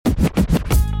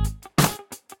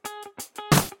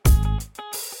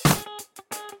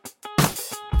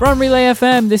From Relay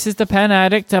FM, this is The Pen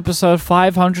Addict, episode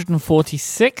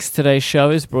 546. Today's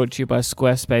show is brought to you by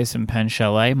Squarespace and Pen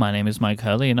Chalet. My name is Mike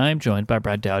Hurley, and I am joined by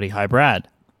Brad Dowdy. Hi, Brad.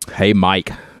 Hey,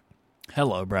 Mike.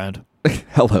 Hello, Brad.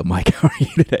 Hello, Mike. How are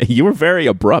you today? You were very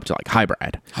abrupt, like, hi,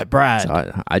 Brad. Hi, Brad.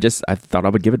 So I thought I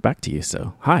would give it back to you,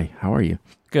 so hi, how are you?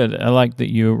 Good. I like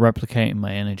that you're replicating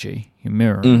my energy. You're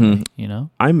mirroring me, you know?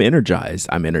 I'm energized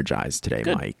today,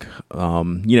 Good. Mike.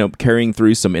 Carrying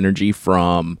through some energy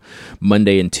from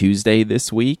Monday and Tuesday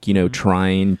this week,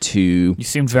 trying to... You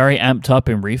seemed very amped up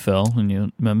in Refill in your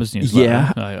members newsletter.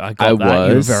 Yeah, I got that. You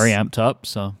were was. very amped up,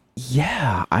 so...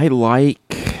 Yeah,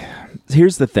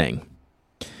 here's the thing.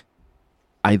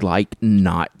 I like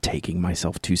not taking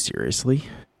myself too seriously,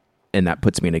 and that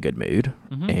puts me in a good mood.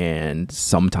 Mm-hmm. And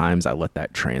sometimes I let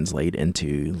that translate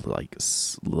into like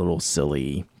little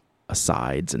silly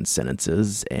asides and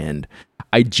sentences, and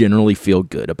I generally feel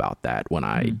good about that when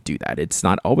I do that. It's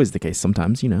not always the case.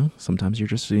 Sometimes you're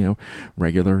just,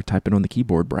 regular typing on the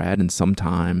keyboard, Brad, and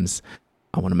sometimes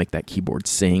I want to make that keyboard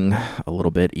sing a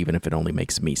little bit, even if it only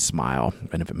makes me smile.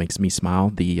 And if it makes me smile,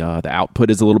 the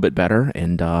output is a little bit better.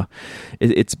 And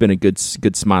it's been a good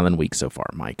smiling week so far,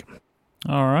 Mike.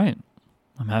 All right.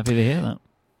 I'm happy to hear that.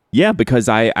 Yeah, because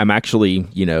I'm actually,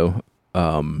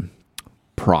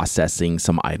 processing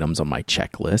some items on my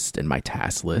checklist and my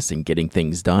task list and getting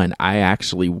things done. I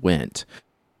actually went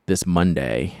this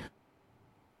Monday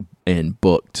and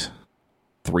booked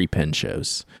 3 pen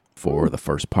shows for the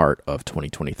first part of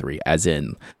 2023, as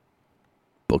in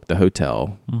booked the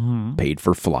hotel, paid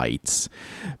for flights,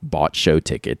 bought show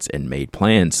tickets, and made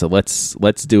plans. So let's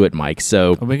do it, Mike.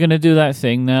 So Are we going to do that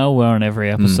thing now where on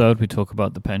every episode we talk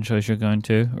about the pen shows you're going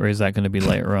to, or is that going to be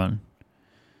later on?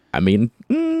 I mean,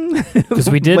 because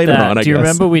we did later that. on, I Do you guess.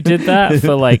 remember we did that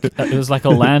for it was like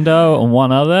Orlando and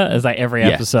one other? It was like every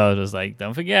episode was like,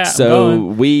 don't forget. So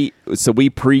we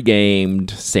pre-gamed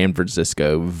San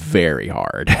Francisco very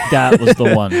hard. That was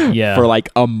the one. Yeah. For like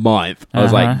a month. I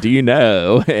was Uh-huh. like, do you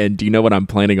know? And do you know what I'm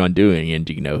planning on doing? And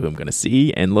do you know who I'm going to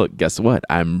see? And look, guess what?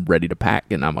 I'm ready to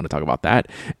pack, and I'm going to talk about that.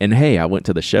 And hey, I went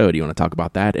to the show. Do you want to talk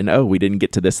about that? And oh, we didn't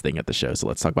get to this thing at the show, so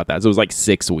let's talk about that. So it was like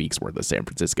 6 weeks worth of San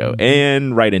Francisco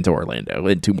and right into Orlando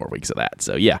and 2 more weeks of that.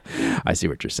 So yeah, I see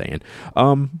what you're saying.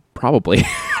 Probably.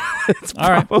 It's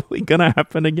probably going to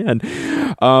happen again.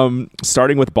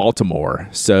 Starting with Baltimore.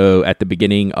 So at the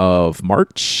beginning of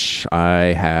March,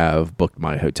 I have booked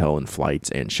my hotel and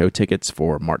flights and show tickets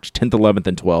for March 10th, 11th,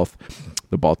 and 12th.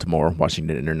 The Baltimore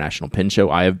Washington International Pen Show.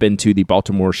 I have been to the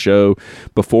Baltimore show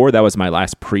before. That was my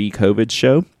last pre-COVID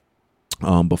show.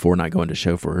 Before not going to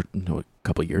show for a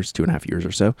couple of years, 2.5 years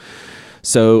or so.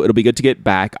 So it'll be good to get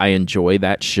back. I enjoy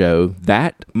that show.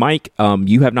 That, Mike,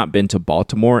 you have not been to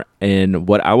Baltimore, and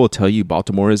what I will tell you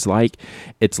Baltimore is like,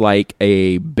 it's like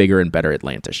a bigger and better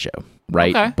Atlanta show,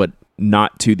 right? Okay. But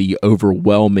not to the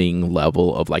overwhelming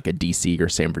level of like a DC or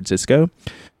San Francisco.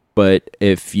 But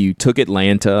if you took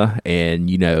Atlanta and,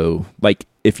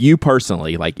 if you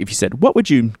personally, if you said, what would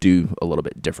you do a little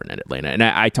bit different in Atlanta? And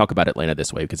I talk about Atlanta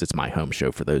this way because it's my home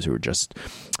show for those who are just,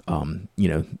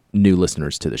 new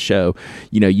listeners to the show.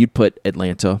 You'd put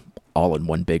Atlanta all in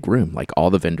one big room. Like all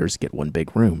the vendors get one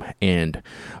big room. And,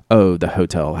 the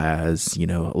hotel has, a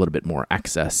little bit more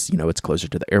access. It's closer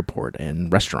to the airport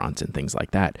and restaurants and things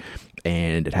like that.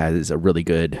 And it has a really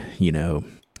good,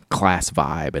 class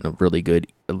vibe and a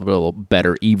little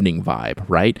better evening vibe,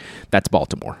 right? That's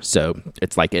Baltimore. So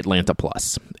it's like Atlanta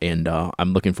plus. And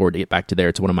I'm looking forward to get back to there.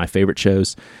 It's one of my favorite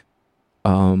shows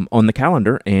on the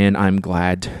calendar, and I'm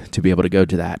glad to be able to go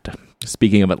to that.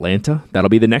 Speaking of Atlanta, that'll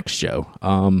be the next show.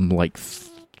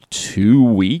 2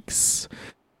 weeks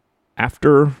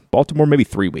after Baltimore, maybe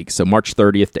 3 weeks. So March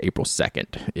 30th to April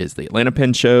 2nd is the Atlanta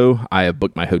Pen Show. I have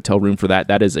booked my hotel room for that.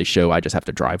 That is a show I just have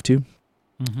to drive to.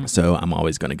 So I'm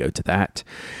always going to go to that,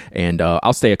 and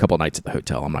I'll stay a couple nights at the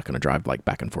hotel. I'm not going to drive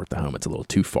back and forth to home. It's a little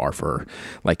too far for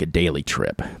a daily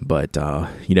trip. But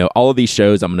all of these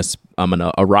shows, I'm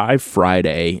gonna arrive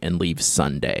Friday and leave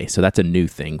Sunday. So that's a new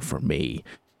thing for me.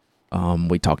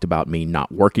 We talked about me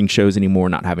not working shows anymore,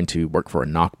 not having to work for a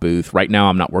knock booth. Right now,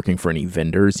 I'm not working for any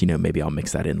vendors. Maybe I'll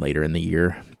mix that in later in the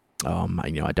year. I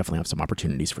definitely have some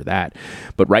opportunities for that.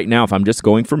 But right now, if I'm just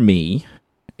going for me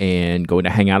and going to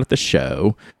hang out at the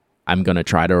show, I'm going to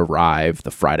try to arrive the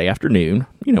Friday afternoon,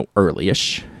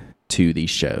 early-ish to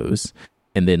these shows,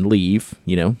 and then leave,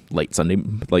 late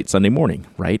Sunday morning,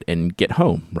 right? And get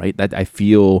home, right? That I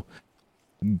feel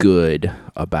good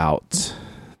about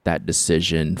that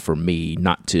decision for me,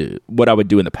 not to what I would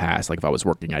do in the past. Like if I was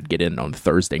working, I'd get in on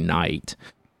Thursday night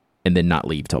and then not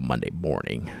leave till Monday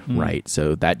morning, right?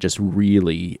 So that just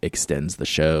really extends the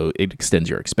show. It extends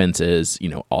your expenses,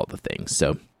 all the things.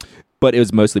 So, but it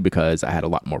was mostly because I had a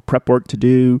lot more prep work to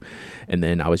do. And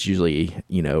then I was usually,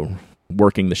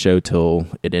 working the show till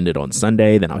it ended on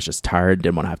Sunday. Then I was just tired,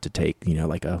 didn't want to have to take,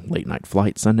 like a late night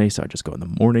flight Sunday. So I just go in the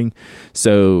morning.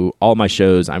 So all my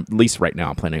shows, at least right now,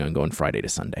 I'm planning on going Friday to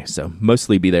Sunday. So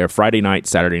mostly be there Friday night,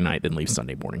 Saturday night, then leave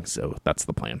Sunday morning. So that's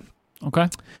the plan. Okay.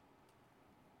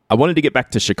 I wanted to get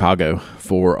back to Chicago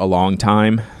for a long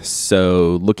time.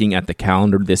 So looking at the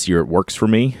calendar this year, it works for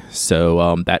me.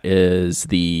 So that is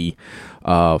the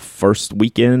first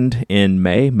weekend in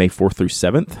May 4th through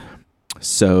 7th.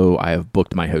 So I have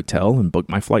booked my hotel and booked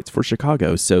my flights for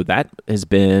Chicago. So that has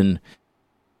been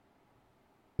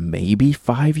maybe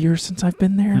 5 years since I've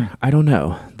been there. I don't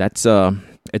know. That's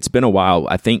it's been a while.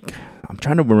 I think I'm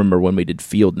trying to remember when we did the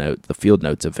Field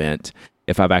Notes event.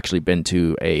 If I've actually been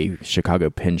to a Chicago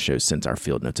Pen Show since our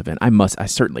Field Notes event. I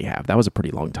certainly have. That was a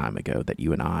pretty long time ago that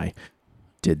you and I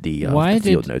did the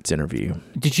Field Notes interview.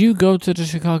 Did you go to the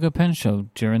Chicago Pen Show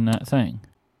during that thing?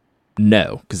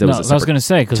 No, because it was I was going to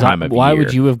say, because why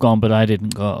would you have gone, but I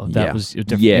didn't go? That was a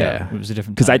different. Yeah, it was a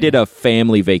different. Because I did a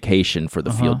family vacation for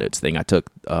the Field Notes thing. I took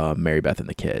Mary Beth and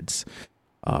the kids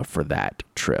for that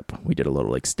trip. We did a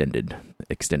little extended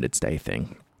stay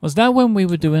thing. Was that when we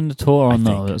were doing the tour, or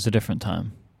no? That was a different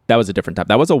time. That was a different time.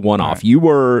 That was a one-off.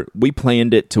 Right. We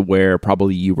planned it to where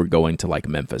probably you were going to like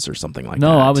Memphis or something like that.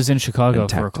 No, I was in Chicago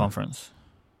for a conference.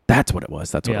 That's what it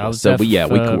was. That's what it was. So we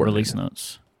coordinated. Release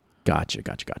notes. Gotcha.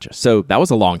 So that was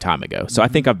a long time ago. So I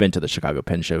think I've been to the Chicago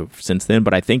Pen Show since then,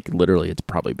 but I think literally it's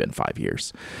probably been 5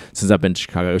 years since I've been to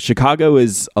Chicago. Chicago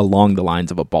is along the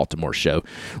lines of a Baltimore show.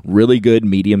 Really good,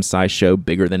 medium-sized show,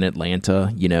 bigger than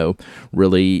Atlanta,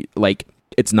 really like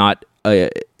it's not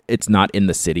in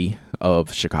the city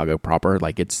of Chicago proper.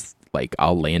 Like it's like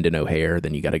I'll land in O'Hare,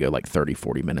 then you got to go like 30,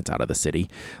 40 minutes out of the city.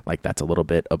 Like that's a little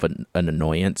bit of an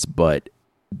annoyance, but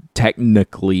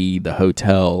technically the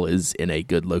hotel is in a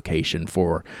good location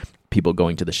for people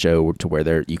going to the show to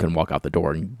where you can walk out the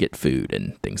door and get food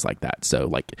and things like that. So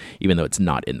like, even though it's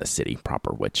not in the city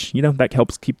proper, which, that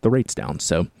helps keep the rates down.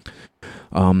 So,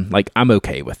 I'm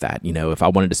okay with that. If I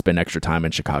wanted to spend extra time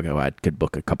in Chicago, I could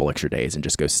book a couple extra days and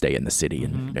just go stay in the city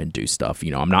and do stuff.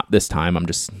 I'm not this time. I'm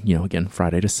just, again,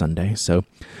 Friday to Sunday. So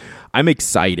I'm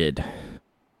excited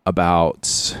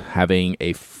about having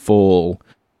a full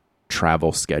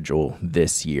travel schedule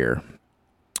this year,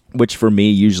 which for me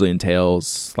usually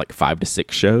entails like 5 to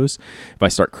 6 shows. If I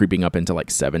start creeping up into like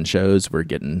 7 shows, we're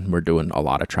doing a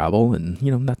lot of travel, and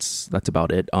that's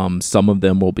about it. Some of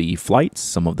them will be flights,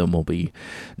 some of them will be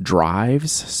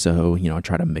drives. So I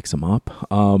try to mix them up.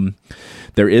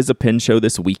 There is a pen show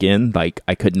this weekend. Like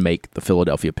I couldn't make the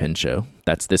Philadelphia Pen Show.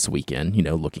 That's this weekend,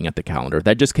 looking at the calendar.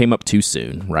 That just came up too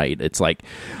soon, right? It's like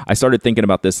I started thinking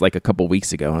about this like a couple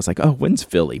weeks ago. And I was like, oh, when's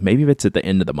Philly? Maybe if it's at the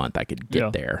end of the month, I could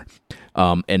get there.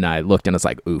 And I looked and it's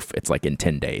like, oof, it's like in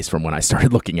 10 days from when I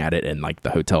started looking at it, and like the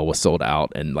hotel was sold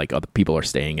out, and like other people are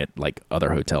staying at like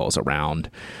other hotels around.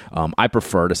 I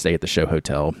prefer to stay at the show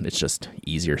hotel. It's just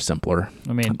easier, simpler.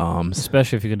 I mean,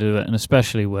 especially if you can do it, and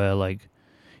especially where like,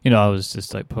 I was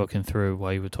just like poking through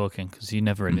while you were talking, because you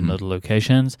never really know the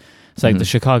locations. It's like the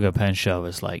Chicago Pen Show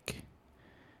is like,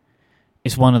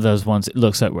 it's one of those ones, it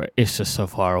looks like it's just so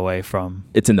far away from...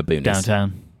 It's in the boonies.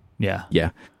 Downtown. Yeah.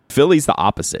 Yeah. Philly's the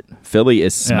opposite. Philly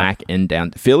is smack in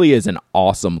down. Philly is an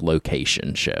awesome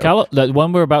location show. The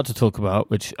one we're about to talk about,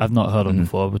 which I've not heard of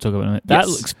before, we'll talk about it.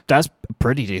 That's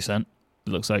pretty decent.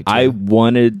 It looks like too. I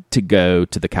wanted to go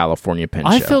to the California Pen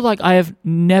Show. I feel like I have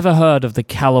never heard of the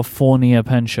California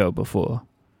Pen Show before.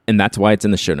 And that's why it's in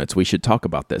the show notes. We should talk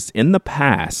about this. In the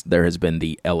past, there has been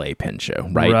the LA Pen Show,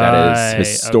 right? That has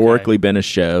historically been a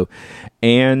show,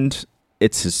 and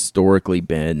it's historically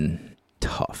been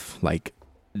tough. Like,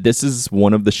 this is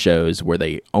one of the shows where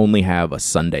they only have a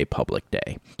Sunday public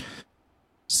day.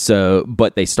 So,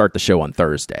 but they start the show on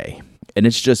Thursday. And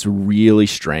it's just really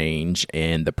strange,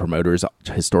 and the promoter's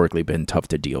historically been tough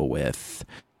to deal with.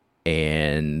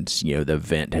 And, the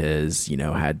event has,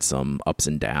 had some ups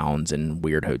and downs and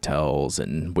weird hotels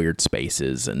and weird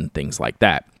spaces and things like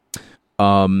that.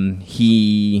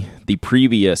 The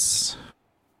previous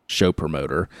show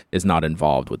promoter is not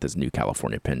involved with this new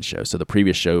California Pen Show. So the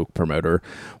previous show promoter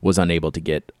was unable to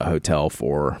get a hotel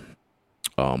for...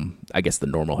 I guess the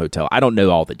normal hotel. I don't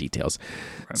know all the details.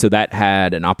 Right. So that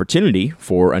had an opportunity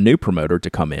for a new promoter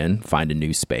to come in, find a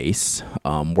new space,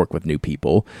 work with new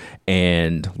people,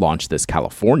 and launch this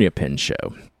California Pen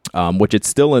Show. which it's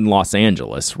still in Los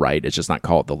Angeles, right? It's just not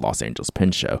called the Los Angeles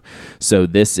Pen Show. So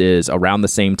this is around the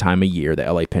same time of year.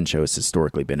 The LA Pen Show has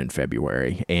historically been in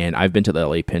February, and I've been to the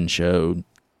LA Pen Show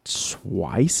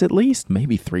twice at least,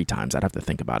 maybe 3 times. I'd have to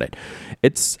think about it.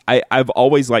 I've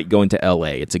always liked going to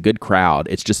LA. It's a good crowd.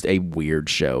 It's just a weird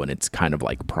show, and it's kind of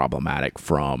like problematic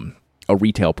from a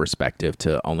retail perspective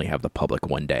to only have the public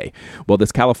one day. Well,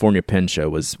 this California Pen Show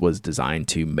was designed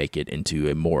to make it into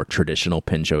a more traditional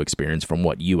pen show experience from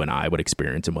what you and I would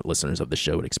experience and what listeners of the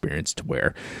show would experience, to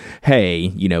where, hey,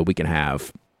 we can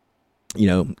have,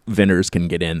 vendors can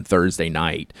get in Thursday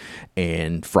night,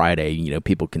 and Friday,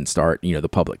 people can start, the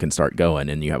public can start going,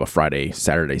 and you have a Friday,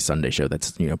 Saturday, Sunday show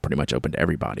that's, pretty much open to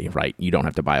everybody, right? You don't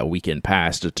have to buy a weekend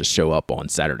pass to show up on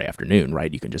Saturday afternoon,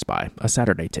 right? You can just buy a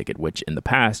Saturday ticket, which in the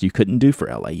past you couldn't do for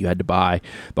LA. You had to buy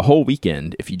the whole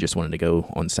weekend if you just wanted to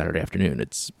go on Saturday afternoon.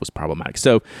 It was problematic.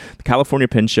 So the California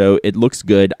Pen Show, it looks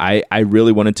good. I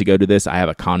really wanted to go to this. I have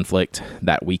a conflict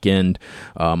that weekend.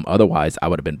 Otherwise, I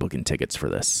would have been booking tickets for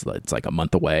this. It's like a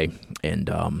month away, and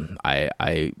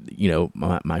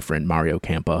my friend Mario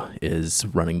Campa is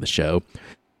running the show,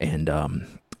 and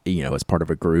as part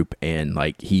of a group, and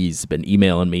like he's been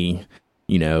emailing me,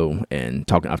 and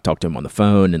I've talked to him on the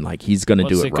phone, and like he's going to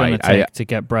do it right. What's it going to take to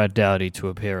get Brad Dowdy to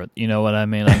appear? You know what I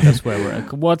mean? Like, that's where we're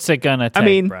at. What's it going to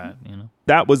take, Brad?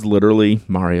 That was literally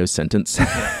Mario's sentence.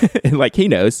 And like he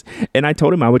knows, and I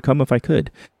told him I would come if I could.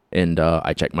 And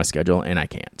I checked my schedule, and I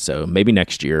can't. So maybe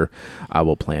next year I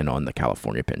will plan on the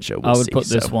California Pen Show. I would put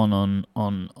this one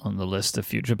on the list of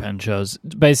future pen shows.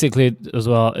 Basically, as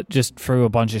well, just through a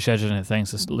bunch of scheduling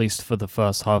things, at least for the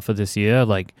first half of this year,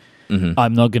 like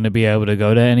I'm not going to be able to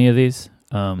go to any of these.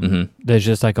 There's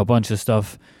just like a bunch of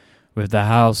stuff with the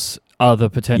house, other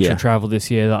potential travel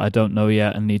this year that I don't know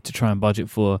yet and need to try and budget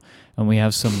for. And we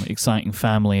have some exciting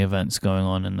family events going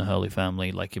on in the Hurley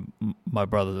family. Like my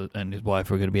brother and his wife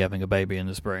are going to be having a baby in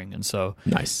the spring. And so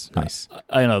nice.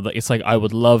 I know that it's like, I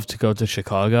would love to go to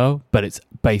Chicago, but it's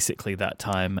basically that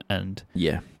time, and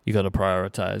you got to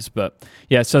prioritize. But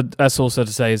yeah, so that's also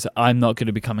to say is I'm not going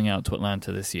to be coming out to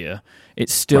Atlanta this year.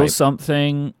 It's still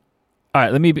something. All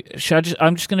right,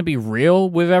 I'm just going to be real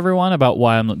with everyone about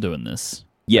why I'm not doing this.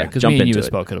 Yeah, because me and you have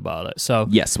spoken about it. So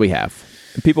yes, we have.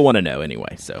 People want to know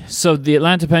anyway. So the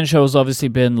Atlanta Pen Show has obviously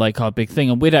been like our big thing,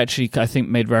 and we'd actually, I think,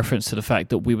 made reference to the fact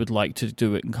that we would like to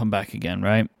do it and come back again,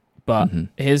 right? But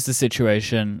here's the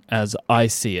situation as I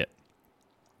see it.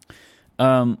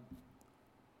 The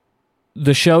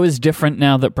show is different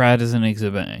now that Brad isn't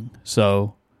exhibiting.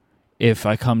 So if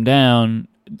I come down,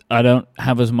 I don't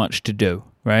have as much to do,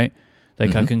 right?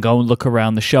 Like I can go and look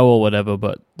around the show or whatever,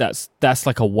 but that's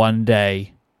like a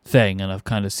one-day thing, and I've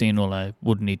kind of seen all I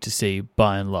would need to see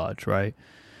by and large, right?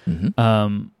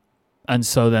 And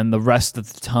so then the rest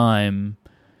of the time,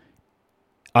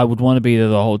 I would want to be there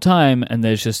the whole time, and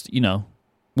there's just,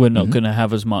 we're not going to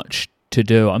have as much to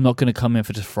do. I'm not going to come in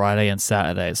for just Friday and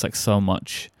Saturday. It's like so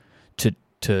much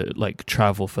to like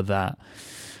travel for that.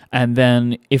 And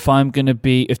then if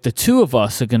the two of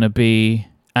us are going to be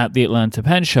at the Atlanta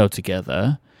Pen Show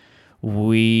together,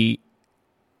 we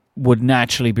would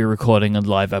naturally be recording a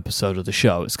live episode of the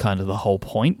show. It's kind of the whole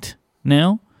point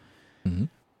now.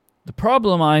 The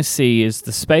problem I see is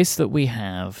the space that we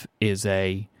have is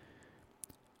a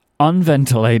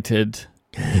unventilated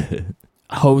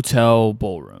hotel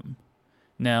ballroom.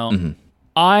 Now,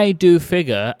 I do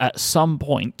figure at some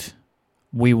point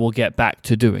we will get back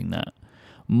to doing that.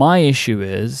 My issue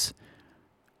is,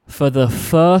 for the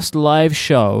first live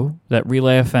show that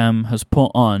Relay FM has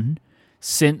put on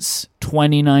since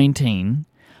 2019,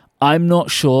 I'm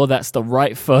not sure that's the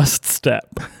right first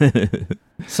step.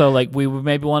 So like we would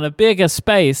maybe want a bigger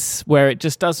space where it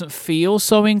just doesn't feel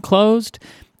so enclosed.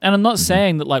 And I'm not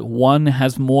saying that like one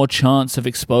has more chance of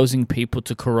exposing people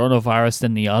to coronavirus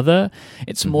than the other.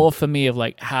 It's more for me of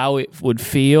like how it would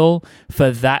feel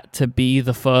for that to be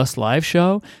the first live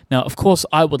show. Now, of course,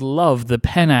 I would love the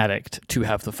Pen Addict to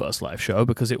have the first live show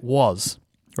because it was,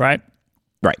 right?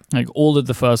 Right. Like all of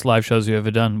the first live shows you've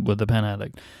ever done with the Pen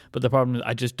Addict. But the problem is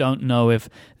I just don't know if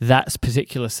that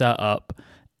particular setup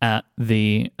at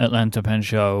the Atlanta Pen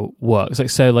Show works.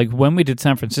 Like, so like when we did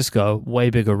San Francisco,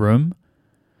 way bigger room.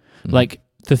 Like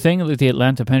the thing with the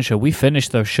Atlanta Pen Show, we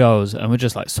finished those shows and we're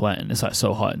just like sweating. It's like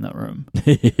so hot in that room,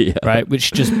 right?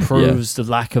 Which just proves the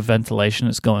lack of ventilation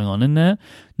that's going on in there.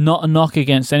 Not a knock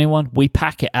against anyone. We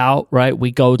pack it out, right? We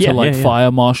go to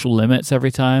fire marshal limits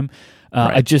every time.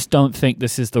 I just don't think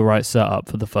this is the right setup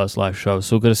for the first live show.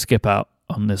 So we're going to skip out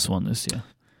on this one this year.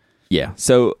 Yeah.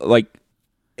 So like,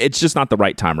 it's just not the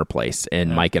right time or place.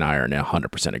 And Mike and I are in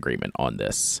 100% agreement on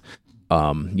this.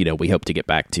 We hope to get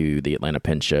back to the Atlanta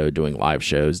Pen Show, doing live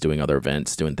shows, doing other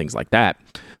events, doing things like that.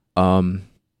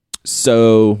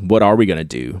 So what are we going to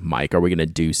do, Mike? Are we going to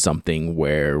do something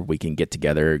where we can get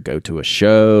together, go to a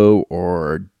show,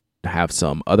 or have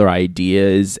some other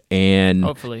ideas? And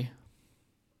hopefully,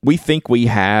 we think we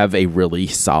have a really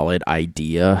solid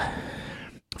idea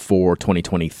for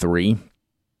 2023.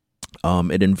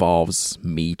 It involves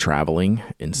me traveling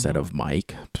instead of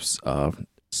Mike,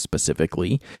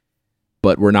 specifically.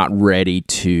 But we're not ready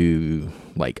to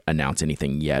announce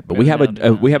anything yet. But we have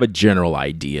a general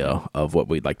idea of what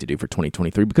we'd like to do for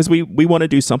 2023 because we want to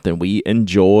do something. We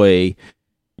enjoy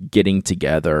getting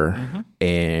together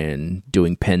and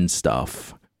doing pen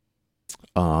stuff,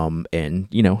 and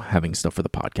having stuff for the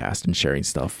podcast and sharing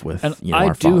stuff with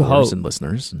our followers and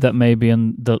listeners. That maybe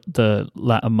in the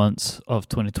latter months of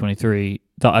 2023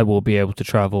 that I will be able to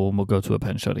travel and we'll go to a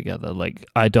pen show together.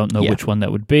 I don't know which one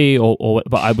that would be,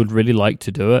 but I would really like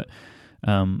to do it.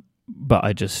 But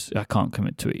I can't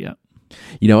commit to it yet.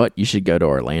 You know what? You should go to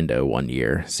Orlando one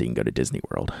year so you can go to Disney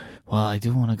World. Well, I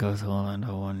do want to go to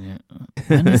Orlando one year.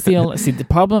 And it's the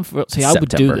problem I would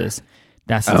do this.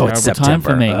 That's a terrible time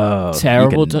for me.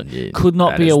 Terrible. Could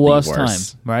not be a worse time,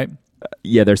 right?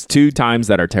 Yeah, there's 2 times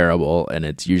that are terrible, and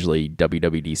it's usually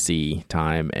WWDC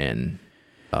time and.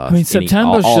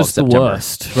 September's just the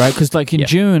worst, right? Because in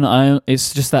June,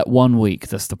 it's just that 1 week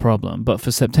that's the problem. But for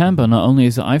September, not only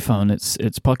is it iPhone, it's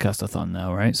Podcastathon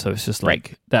now, right? So it's just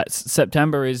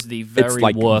September is the very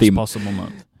worst possible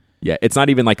month. Yeah, it's not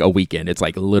even a weekend; it's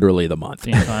literally the month,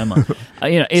 the entire month.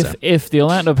 If the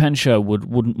Orlando Pen Show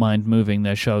wouldn't mind moving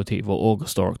their show to either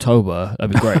August or October,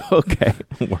 that'd be great. Okay,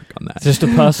 we'll work on that. It's just a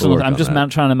personal. I'm just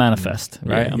trying to manifest,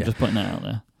 right? Yeah, I'm just putting that out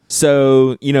there.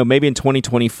 So, maybe in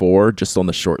 2024, just on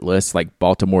the short list,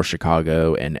 Baltimore,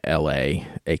 Chicago, and LA,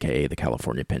 aka the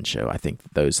California Pen Show. I think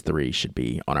those 3 should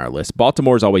be on our list.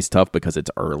 Baltimore is always tough because it's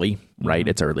early, right?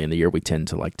 It's early in the year. We tend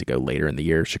to go later in the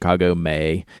year. Chicago,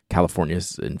 May,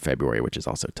 California's in February, which is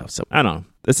also tough. So, I don't know.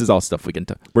 This is all stuff we can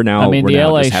we're now the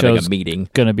LA just having a meeting.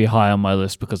 Going to be high on my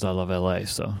list because I love LA,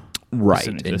 so right.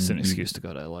 It's an excuse to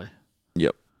go to LA.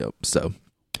 Yep. So,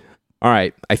 all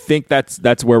right, I think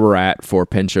that's where we're at for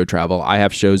Pen Show travel. I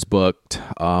have shows booked.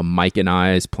 Mike and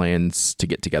I's plans to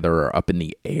get together are up in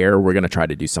the air. We're going to try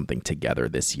to do something together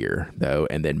this year, though,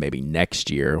 and then maybe next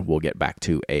year we'll get back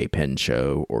to a pen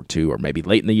show or 2, or maybe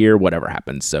late in the year, whatever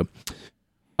happens. So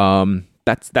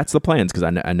that's the plans, because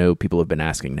I know people have been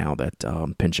asking now that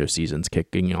pen show season's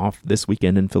kicking off this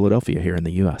weekend in Philadelphia here in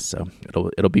the U.S., so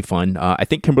it'll be fun. I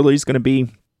think Kimberly's going to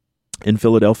be in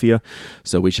Philadelphia,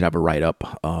 so we should have a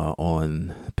write-up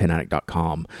on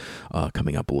penaddict.com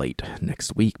coming up late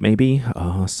next week, maybe.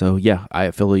 So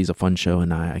yeah, Philly's a fun show,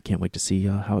 and I can't wait to see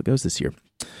how it goes this year.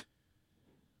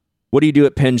 What do you do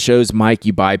at pen shows, Mike?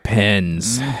 You buy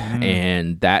pens,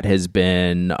 and that has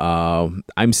been,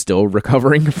 I'm still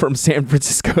recovering from San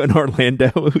Francisco and Orlando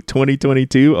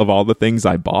 2022 of all the things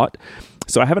I bought.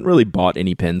 So I haven't really bought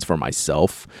any pens for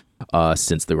myself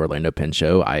since the Orlando Pen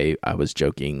Show. I was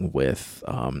joking with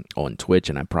on Twitch,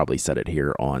 and I probably said it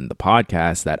here on the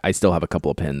podcast, that I still have a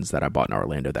couple of pens that I bought in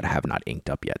Orlando that I have not inked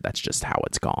up yet. That's just how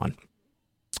it's gone.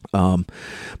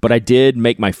 But I did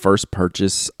make my first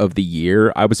purchase of the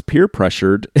year. I was peer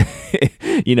pressured.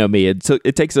 You know me,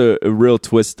 it takes a real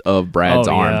twist of Brad's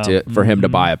arm for him to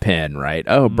buy a pen, right?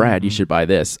 Oh, Brad, you should buy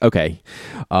this. Okay.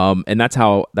 And that's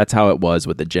how it was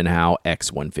with the Jinhao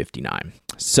X159.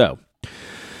 So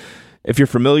if you're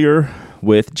familiar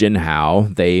with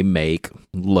Jinhao, they make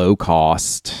low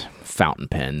cost fountain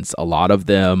pens. A lot of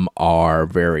them are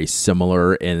very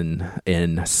similar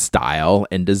in style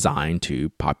and design to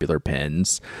popular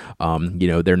pens.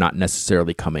 They're not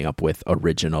necessarily coming up with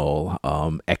original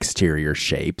exterior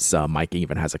shapes. Mike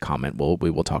even has a comment we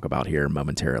will talk about here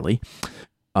momentarily.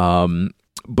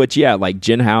 But yeah,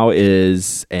 Jinhao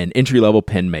is an entry-level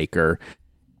pen maker,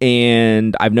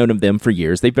 and I've known of them for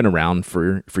years. They've been around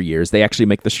for years. They actually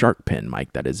make the Shark pen,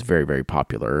 Mike, that is very, very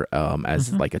popular as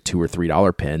a $2 or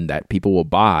 $3 pen that people will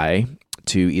buy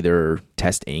to either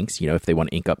test inks. If they want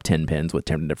to ink up 10 pens with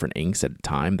 10 different inks at a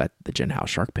time, that the Jinhao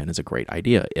Shark pen is a great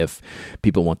idea. If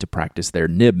people want to practice their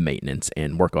nib maintenance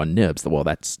and work on nibs, well,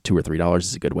 that's $2 or $3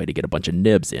 is a good way to get a bunch of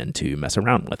nibs in to mess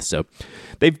around with. So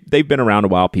they've been around a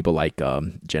while. People like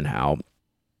Jinhao.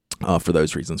 For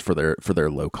those reasons, for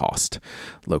their low cost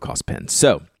pens.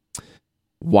 So,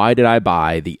 why did I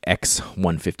buy the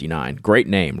X159? Great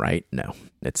name, right? No,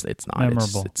 it's not.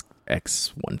 Memorable. It's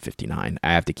X159.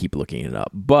 I have to keep looking it up.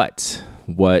 But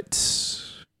what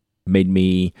made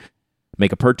me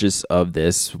make a purchase of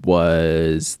this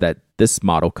was that this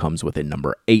model comes with a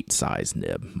number 8 size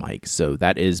nib, Mike. So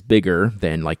that is bigger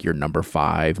than like your number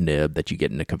 5 nib that you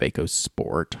get in a Kaweco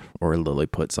Sport or a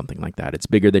Lilliput, something like that. It's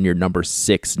bigger than your number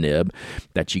 6 nib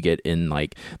that you get in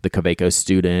like the Kaweco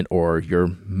Student or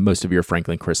most of your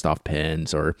Franklin Christoph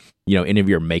pens, or any of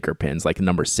your Maker pens. Like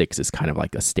number 6 is kind of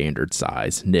like a standard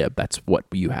size nib. That's what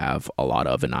you have a lot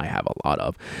of, and I have a lot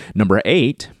of. Number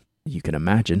 8, you can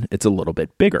imagine it's a little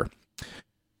bit bigger.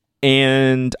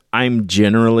 And I'm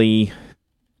generally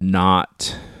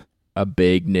not a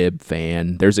big nib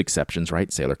fan. There's exceptions,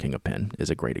 right? Sailor King of Pen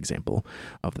is a great example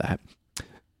of that.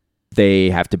 They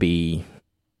have to be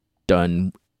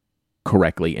done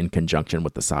correctly in conjunction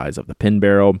with the size of the pen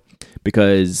barrel,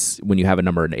 because when you have a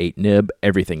number 8 nib,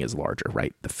 everything is larger,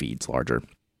 right? The feed's larger,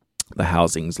 the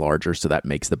housing's larger, so that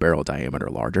makes the barrel diameter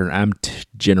larger. I'm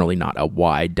generally not a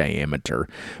wide diameter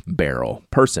barrel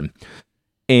person.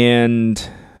 And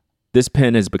this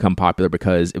pen has become popular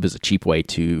because it was a cheap way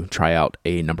to try out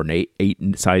a number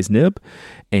 8 size nib.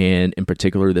 And in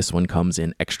particular, this one comes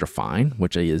in extra fine,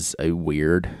 which is a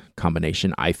weird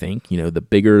combination, I think. The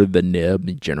bigger the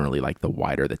nib, generally like the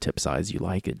wider the tip size you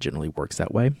like. It generally works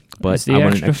that way. But is the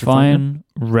extra fine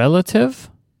relative?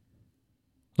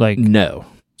 Like no.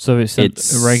 So it's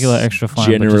a regular extra fine,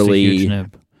 generally but just a huge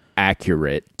nib.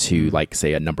 Accurate to like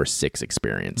say a number 6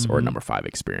 experience or a number 5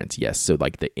 experience. Yes. So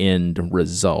like the end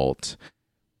result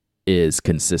is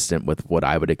consistent with what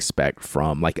I would expect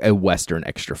from like a Western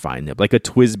extra fine nib, like a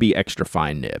TWSBI extra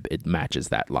fine nib. It matches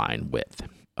that line width,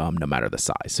 no matter the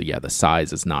size. So yeah, the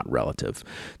size is not relative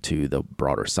to the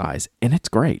broader size, and it's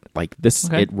great. Like this,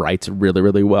 It writes really,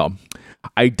 really well.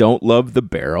 I don't love the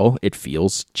barrel. It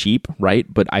feels cheap, right?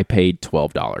 But I paid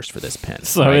 $12 for this pen.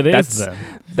 So right? it is.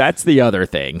 That's the other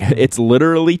thing. It's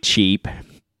literally cheap.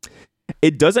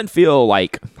 It doesn't feel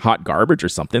like hot garbage or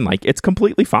something. Like it's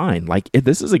completely fine. Like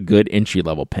this is a good entry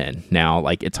level pen. Now,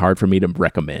 like it's hard for me to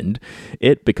recommend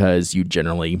it because you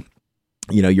generally,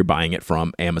 you're buying it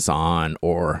from Amazon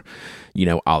or,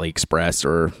 AliExpress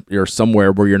or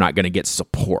somewhere where you're not going to get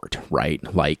support, right?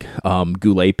 Like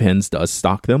Goulet Pens does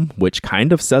stock them, which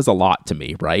kind of says a lot to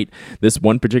me, right? This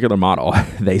one particular model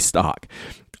they stock.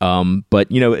 But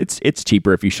it's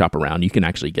cheaper if you shop around. You can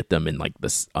actually get them in like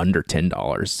this under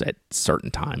 $10 at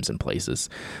certain times and places.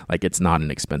 Like it's not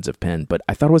an expensive pen, but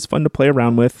I thought it was fun to play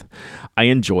around with. I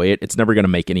enjoy it. It's never going to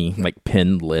make any like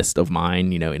pen list of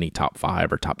mine, any top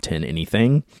 5 or top 10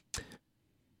 anything.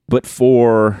 But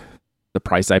for the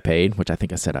price I paid, which I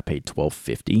think I said I paid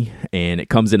 $12.50, and it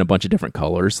comes in a bunch of different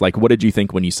colors. Like, what did you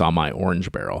think when you saw my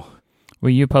orange barrel? Well,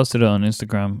 you posted it on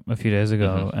Instagram a few days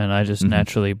ago, and I just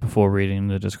naturally, before reading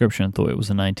the description, thought it was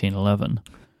a 1911.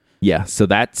 Yeah, so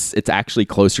it's actually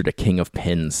closer to King of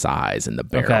Pen size in the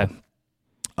barrel.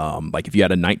 Okay. Like if you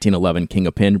had a 1911 King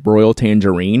of Pen, Royal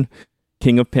Tangerine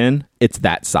King of Pen, it's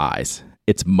that size.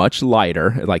 It's much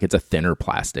lighter, like it's a thinner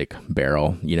plastic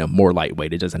barrel, more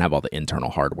lightweight. It doesn't have all the internal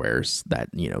hardwares that,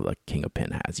 the King of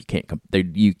Pen has. You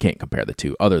can't compare the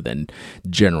two other than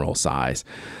general size.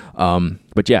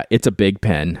 But yeah, it's a big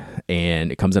pen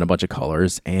and it comes in a bunch of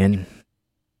colors, and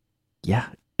yeah,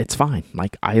 it's fine.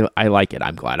 Like I like it.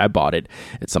 I'm glad I bought it.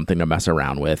 It's something to mess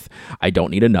around with. I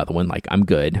don't need another one. Like I'm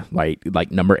good.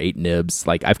 Like number 8 nibs.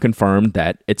 Like I've confirmed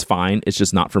that it's fine. It's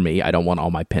just not for me. I don't want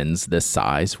all my pens this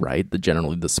size, right?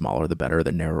 Generally the smaller the better,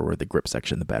 the narrower the grip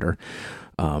section the better.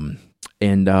 And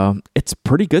it's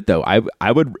pretty good though.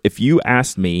 I would, if you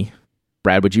asked me,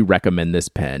 Brad, would you recommend this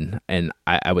pen? And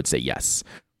I would say yes.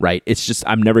 Right. It's just,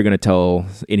 I'm never going to tell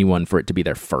anyone for it to be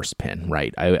their first pen.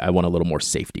 Right. I want a little more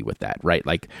safety with that. Right.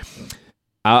 Like,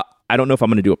 I don't know if I'm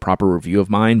going to do a proper review of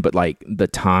mine, but like the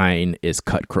tine is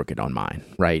cut crooked on mine.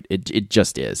 Right. It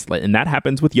just is. And that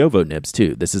happens with Jowo nibs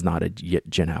too. This is not a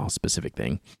Jinhao specific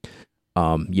thing.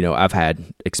 I've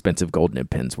had expensive gold nib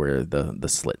pens where the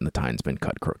slit in the tine's been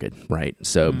cut crooked, right?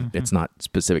 So it's not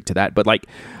specific to that, but like,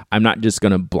 I'm not just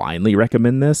going to blindly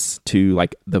recommend this to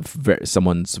like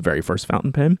someone's very first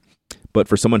fountain pen, but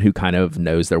for someone who kind of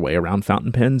knows their way around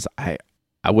fountain pens, I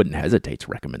wouldn't hesitate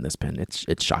to recommend this pen.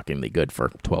 It's shockingly good for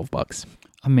 $12.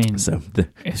 I mean, so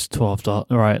it's $12,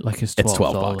 right? Like it's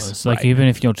 $12. Like right. Even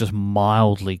if you're just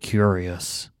mildly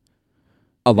curious.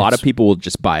 A lot of people will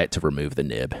just buy it to remove the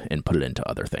nib and put it into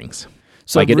other things.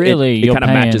 So like really, it kind of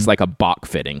matches like a Bach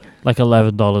fitting. Like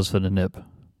 $11 for the nib.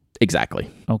 Exactly.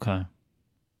 Okay.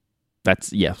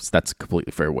 That's a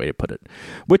completely fair way to put it.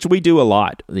 Which we do a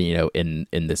lot, in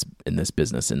this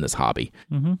business, in this hobby.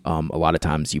 A lot of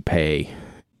times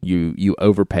you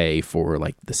overpay for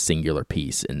like the singular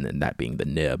piece, and then that being the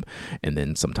nib, and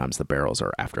then sometimes the barrels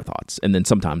are afterthoughts, and then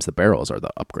sometimes the barrels are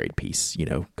the upgrade piece,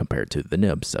 compared to the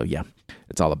nib. So yeah,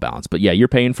 it's all a balance. But yeah, you're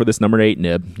paying for this number 8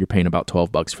 nib. You're paying about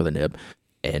 $12 for the nib,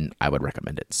 and I would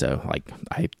recommend it. So like,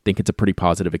 I think it's a pretty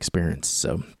positive experience.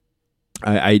 So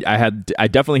I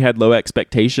definitely had low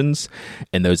expectations,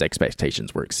 and those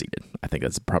expectations were exceeded. I think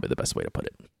that's probably the best way to put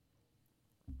it.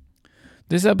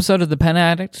 This episode of The Pen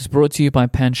Addict is brought to you by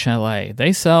Pen Chalet.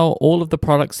 They sell all of the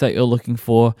products that you're looking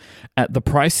for at the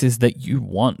prices that you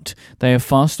want. They have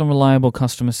fast and reliable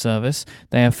customer service.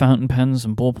 They have fountain pens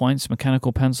and ballpoints,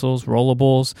 mechanical pencils,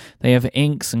 rollerballs. They have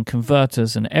inks and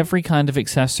converters and every kind of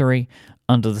accessory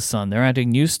under the sun. They're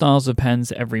adding new styles of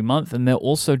pens every month, and they're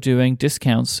also doing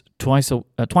discounts twice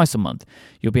a month.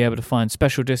 You'll be able to find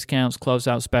special discounts,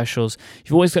 closeout specials.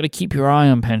 You've always got to keep your eye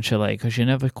on Pen Chalet because you're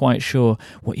never quite sure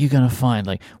what you're going to find.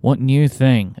 Like, what new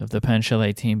thing have the Pen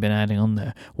Chalet team been adding on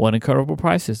there? What incredible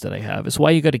prices do they have? It's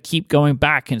why you got to keep going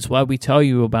back, and it's why we tell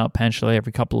you about Pen Chalet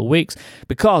every couple of weeks,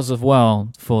 because of,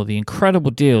 well, for the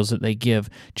incredible deals that they give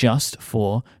just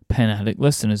for Pen Addict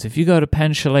listeners. If you go to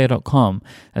penchalet.com,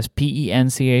 that's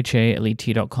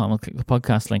penchalet.com, and click the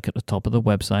podcast link at the top of the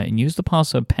website and use the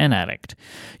password PenAddict,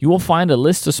 you will find a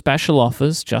list of special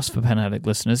offers just for Pen Addict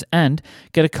listeners and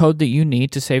get a code that you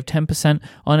need to save 10%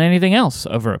 on anything else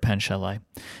over at Pen Chalet.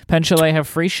 Pen Chalet have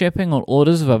free shipping on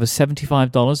orders of over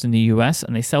 $75 in the US,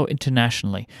 and they sell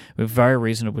internationally with very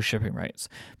reasonable shipping rates.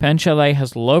 Pen Chalet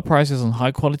has low prices on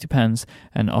high quality pens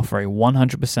and offer a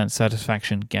 100%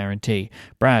 satisfaction guarantee.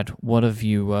 Brad, what have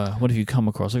you come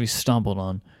across? What have you stumbled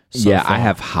on so far? I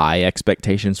have high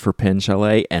expectations for Pen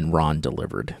Chalet, and Ron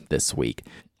delivered this week.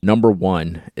 Number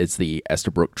 1 is the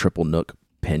Esterbrook Triple Nook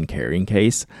pen carrying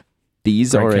case.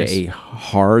 These are a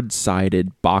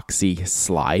hard-sided, boxy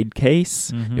slide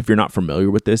case. Mm-hmm. If you're not familiar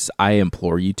with this, I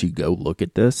implore you to go look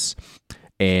at this.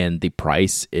 And the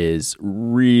price is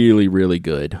really, really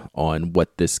good on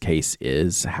what this case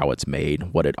is, how it's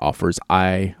made, what it offers.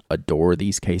 I adore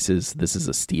these cases. This is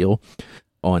a steal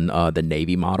on the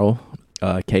Navy model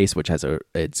case, which has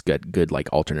it's got good like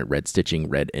alternate red stitching,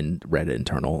 red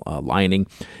internal lining.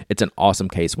 It's an awesome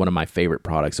case. One of my favorite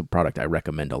products, a product I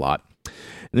recommend a lot.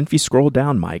 And then if you scroll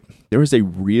down, Mike, there is a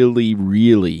really,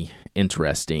 really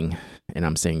interesting, and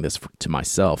I'm saying this to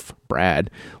myself, Brad,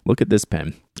 look at this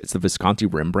pen. It's the Visconti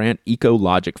Rembrandt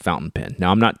Ecologic fountain pen.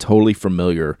 Now, I'm not totally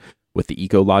familiar with the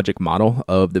Ecologic model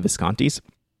of the Viscontis.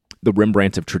 The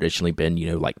Rembrandts have traditionally been,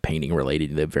 like painting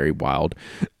related. They're very wild,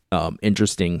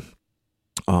 interesting,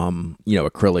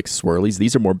 acrylic swirlies.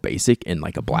 These are more basic in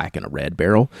like a black and a red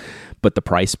barrel, but the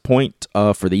price point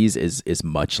for these is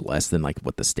much less than like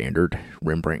what the standard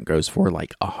Rembrandt goes for,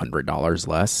 like $100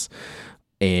 less.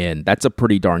 And that's a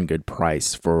pretty darn good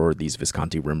price for these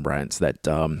Visconti Rembrandts that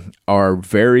are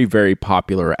very, very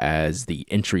popular as the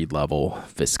entry-level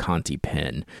Visconti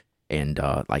pen. And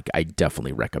I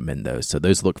definitely recommend those. So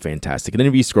those look fantastic. And then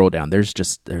if you scroll down, there's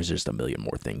just a million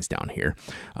more things down here.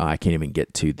 I can't even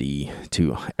get to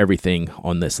everything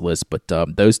on this list, but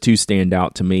those two stand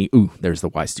out to me. Ooh, there's the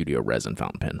Y Studio resin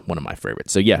fountain pen, one of my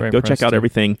favorites. So yeah, great, go check out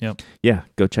everything. Yep. Yeah,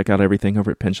 go check out everything over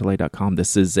at penchalet.com.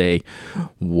 This is a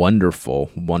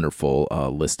wonderful, wonderful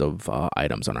list of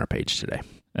items on our page today.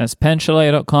 That's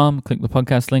penchalet.com. Click the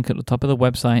podcast link at the top of the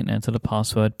website and enter the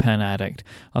password PenAddict.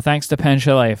 Our thanks to Pen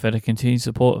Chalet for the continued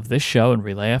support of this show and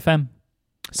Relay FM.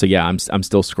 So yeah, I'm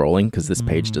still scrolling because this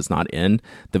page does not end.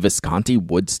 The Visconti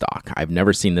Woodstock. I've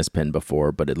never seen this pen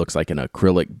before, but it looks like an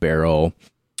acrylic barrel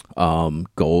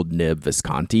gold nib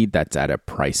Visconti that's at a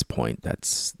price point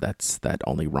that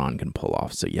only Ron can pull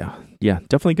off. So yeah,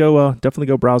 definitely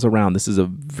go browse around. This is a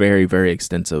very, very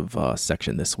extensive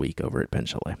section this week over at Pen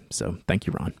Chalet. So thank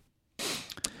you, Ron.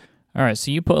 All right, so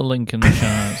you put a link in the show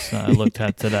notes that I looked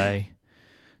at today.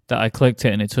 That I clicked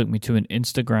it and it took me to an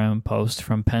Instagram post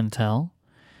from Pentel,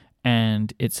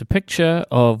 and it's a picture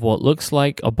of what looks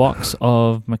like a box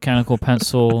of mechanical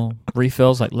pencil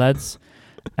refills, like leads,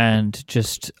 and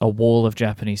just a wall of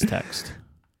Japanese text.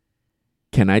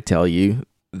 Can I tell you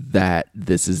that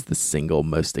this is the single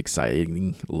most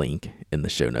exciting link in the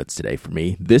show notes today for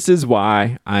me? This is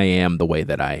why I am the way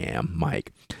that I am,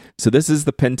 Mike. So this is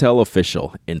the Pentel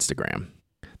official Instagram.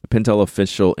 The Pentel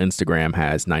official Instagram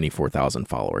has 94,000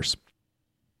 followers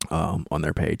on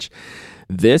their page.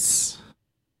 This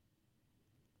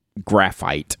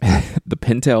graphite, the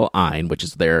Pentel Ein, which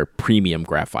is their premium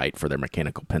graphite for their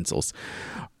mechanical pencils,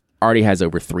 already has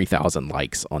over 3,000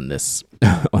 likes on this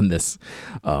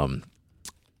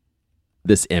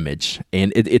this image.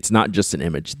 And it's not just an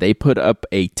image. They put up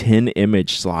a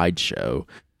 10-image slideshow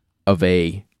of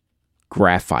a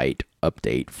graphite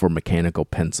update for mechanical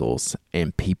pencils,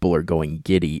 and people are going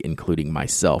giddy, including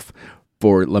myself.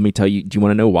 Let me tell you, do you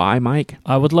want to know why, Mike?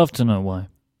 I would love to know why.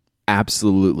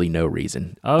 absolutely no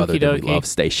reason other than we love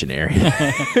stationery.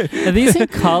 Are these in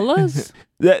colors?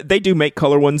 They do make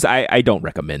color ones. I don't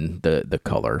recommend the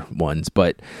color ones,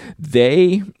 but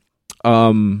they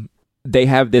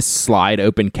have this slide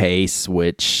open case,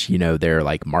 which, they're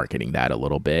like marketing that a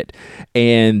little bit.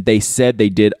 And they said they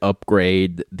did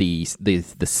upgrade the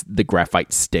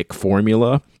graphite stick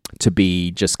formula to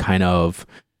be just kind of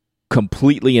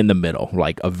completely in the middle,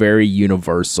 like a very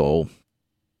universal,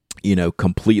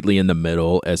 completely in the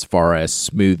middle as far as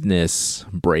smoothness,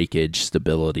 breakage,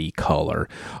 stability, color,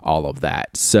 all of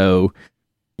that. So,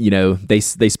 they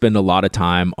spend a lot of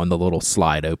time on the little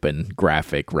slide open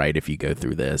graphic, right? If you go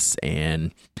through this,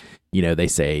 and, they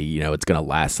say, it's going to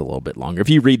last a little bit longer. If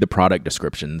you read the product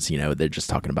descriptions, they're just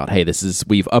talking about, hey,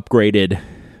 we've upgraded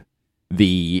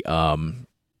the,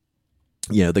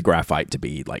 the graphite to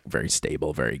be like very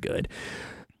stable, very good.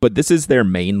 But this is their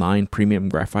mainline premium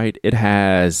graphite. It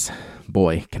has,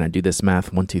 boy, can I do this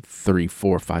math? 1, 2, 3,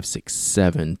 4, 5, 6,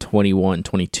 7, 21,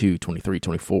 22, 23,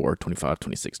 24, 25,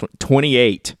 26,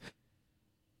 28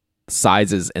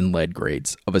 sizes and lead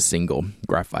grades of a single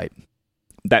graphite.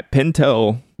 That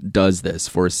Pentel does this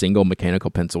for a single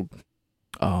mechanical pencil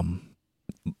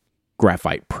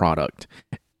graphite product.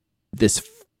 This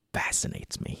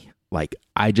fascinates me. Like,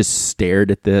 I just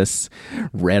stared at this,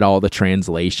 read all the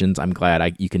translations. I'm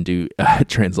glad you can do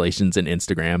translations in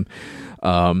Instagram.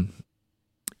 And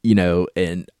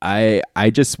I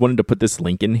just wanted to put this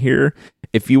link in here.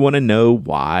 If you want to know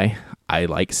why I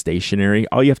like stationery,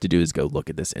 all you have to do is go look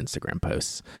at this Instagram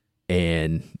post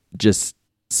and just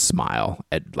smile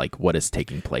at like what is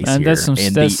taking place and here.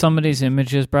 There's some of these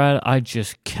images, Brad, I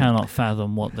just cannot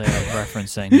fathom what they are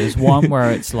referencing. There's one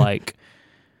where it's like,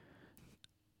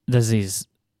 there's these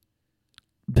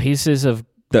pieces of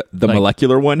the like,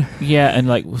 molecular one. Yeah, and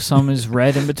like some is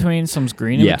red in between, some's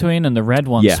green in between, and the red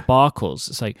one sparkles.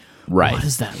 It's like, right. What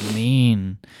does that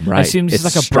mean? Right. I assume it's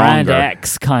like a stronger. brand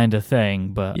X kind of thing,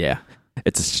 but yeah.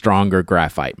 It's a stronger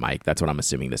graphite, Mike. That's what I'm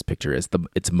assuming this picture is.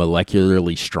 It's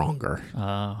molecularly stronger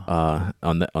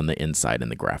on the inside in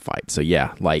the graphite. So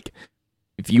yeah, like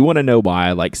if you want to know why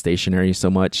I like stationery so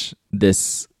much,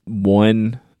 this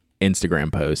one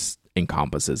Instagram post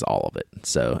encompasses all of it.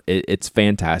 So it's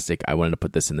fantastic. I wanted to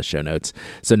put this in the show notes.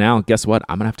 So now, guess what?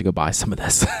 I'm gonna have to go buy some of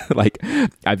this. Like,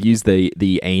 I've used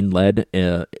the Ain lead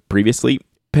previously.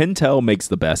 Pentel makes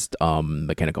the best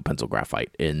mechanical pencil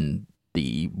graphite in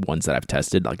the ones that I've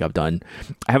tested. Like, I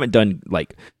haven't done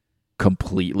like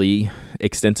completely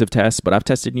extensive tests, but I've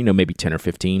tested maybe 10 or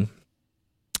 15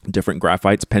 different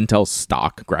graphites. Pentel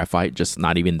stock graphite, just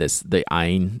not even the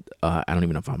Ain. I don't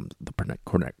even know if I'm the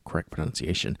correct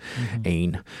pronunciation.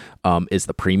 Ain is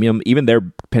the premium. Even their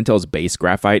Pentel's base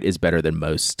graphite is better than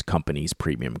most companies'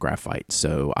 premium graphite.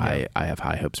 So I have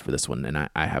high hopes for this one, and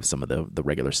I have some of the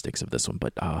regular sticks of this one.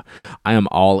 But I am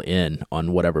all in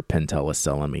on whatever Pentel is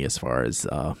selling me as far as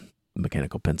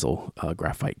mechanical pencil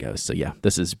graphite goes. So yeah,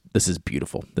 this is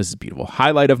beautiful. This is beautiful.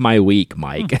 Highlight of my week,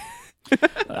 Mike.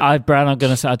 Brad, I'm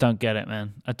gonna say I don't get it,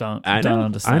 man. I don't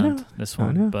understand this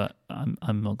one, but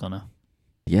I'm not gonna.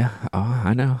 Yeah,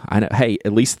 I know. Hey,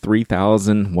 at least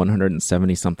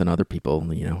 3,170 something other people,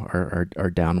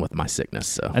 are down with my sickness.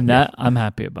 So, and that I'm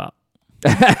happy about.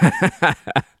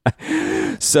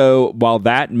 So while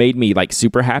that made me like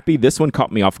super happy, this one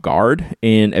caught me off guard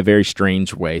in a very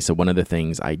strange way. So one of the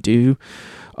things I do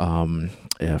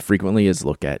frequently is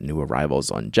look at new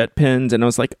arrivals on jet pens, and I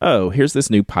was like, oh, here's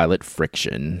this new Pilot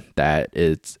Friction that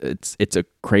it's a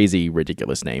crazy,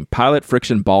 ridiculous name. Pilot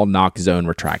Friction Ball Knock Zone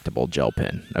Retractable Gel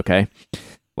Pen. Okay,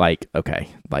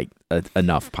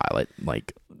 enough, Pilot.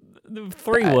 Like,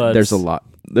 3 words.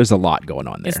 There's a lot going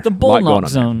on there. It's the ball knock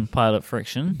zone, Pilot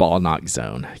Friction. Ball knock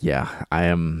zone. Yeah, I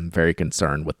am very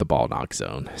concerned with the ball knock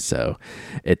zone. So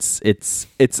it's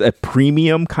a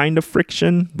premium kind of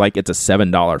friction. Like, it's a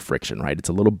 $7 friction, right? It's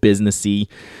a little businessy,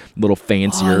 a little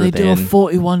fancier. They do a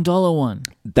 $41 one.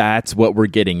 That's what we're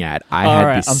getting at. I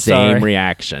had the same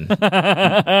reaction.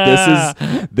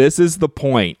 This is the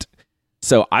point.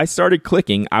 So I started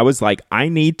clicking. I was like, I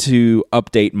need to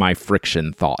update my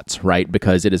friction thoughts, right?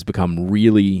 Because it has become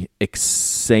really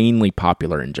insanely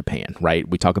popular in Japan, right?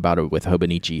 We talk about it with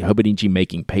Hobonichi. Hobonichi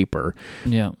making paper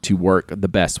to work the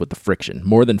best with the friction.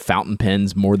 More than fountain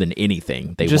pens, more than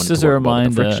anything. They just wanted as to a work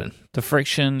reminder, well with the friction. The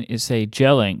friction is a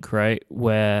gel ink, right?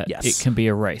 Where it can be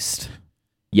erased.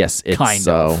 Yes, it's kind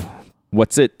of.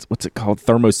 What's it called?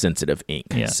 Thermosensitive ink.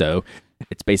 Yeah. So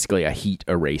It's basically a heat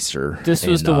eraser. This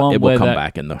was the one it will where come that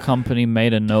back in the company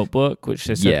made a notebook which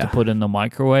they said to put in the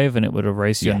microwave and it would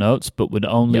erase your notes, but would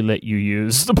only let you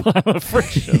use the plasma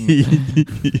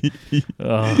friction.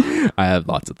 I have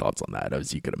lots of thoughts on that,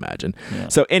 as you could imagine. Yeah.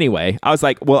 So anyway, I was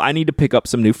like, well, I need to pick up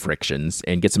some new frictions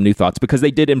and get some new thoughts because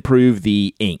they did improve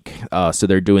the ink. So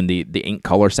they're doing the ink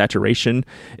color saturation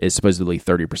is supposedly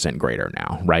 30% greater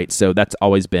now, right? So that's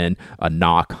always been a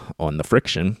knock on the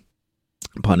friction,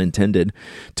 pun intended,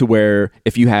 to where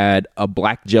if you had a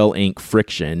black gel ink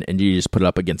friction and you just put it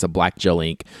up against a black gel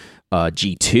ink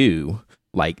G2,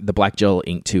 like the black gel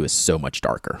ink 2 is so much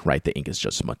darker, right? The ink is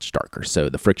just much darker. So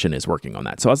the friction is working on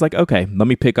that. So I was like, okay, let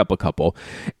me pick up a couple.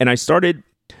 And I started,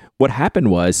 what happened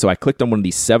was, so I clicked on one of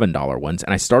these $7 ones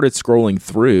and I started scrolling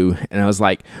through and I was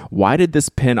like, why did this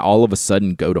pen all of a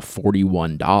sudden go to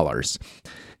 $41?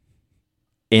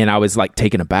 And I was like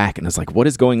taken aback and I was like, what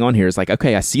is going on here? It's like,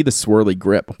 okay, I see the swirly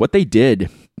grip. What they did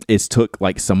is took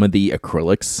like some of the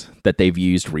acrylics that they've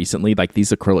used recently. Like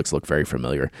these acrylics look very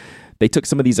familiar. They took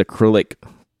some of these acrylic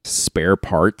spare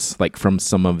parts, like from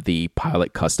some of the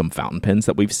Pilot custom fountain pens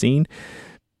that we've seen,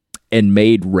 and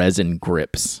made resin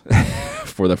grips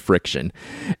for the friction.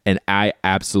 And I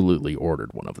absolutely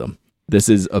ordered one of them. This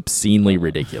is obscenely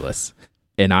ridiculous.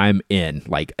 And I'm in.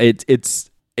 Like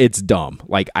it's dumb.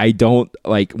 Like I don't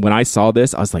like when I saw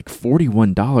this, I was like,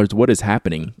 $41. What is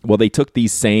happening? Well, they took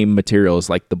these same materials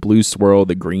like the blue swirl,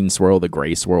 the green swirl, the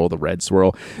gray swirl, the red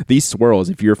swirl. These swirls,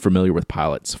 if you're familiar with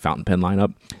Pilot's fountain pen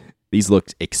lineup, these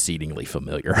looked exceedingly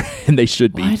familiar and they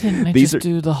should be. Why didn't they just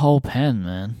do the whole pen,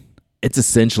 man? It's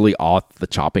essentially off the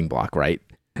chopping block, right?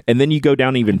 And then you go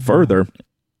down even further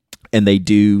and they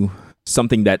do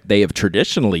something that they have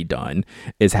traditionally done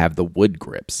is have the wood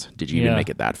grips. Did you even make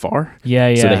it that far?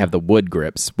 Yeah. So they have the wood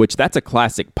grips, which that's a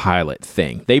classic Pilot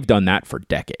thing. They've done that for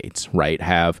decades, right?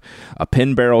 Have a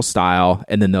pin barrel style,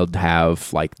 and then they'll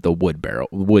have like the wood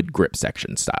grip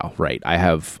section style, right? I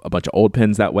have a bunch of old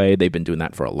pens that way. They've been doing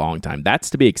that for a long time. That's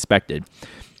to be expected.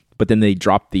 But then they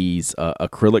drop these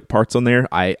acrylic parts on there.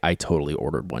 I totally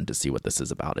ordered one to see what this is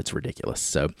about. It's ridiculous.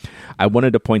 So I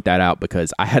wanted to point that out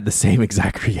because I had the same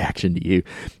exact reaction to you.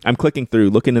 I'm clicking through,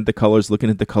 looking at the colors.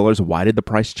 Why did the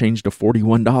price change to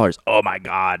 $41? Oh my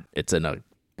God. It's in a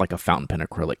fountain pen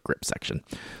acrylic grip section.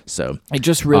 So it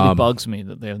just really bugs me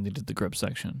that they only did the grip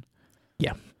section.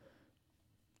 Yeah.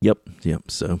 Yep.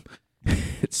 So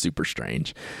it's super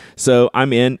strange. So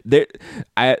I'm in there.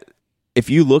 If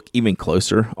you look even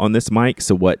closer on this mic,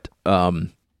 so what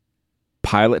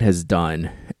Pilot has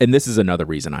done, and this is another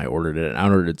reason I ordered it, and I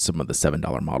ordered some of the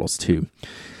 $7 models too.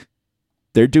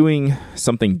 They're doing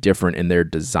something different in their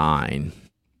design,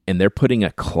 and they're putting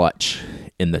a clutch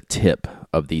in the tip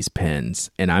of these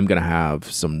pens, and I'm going to have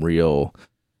some real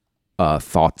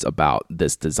thoughts about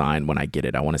this design when I get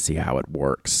it. I want to see how it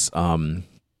works.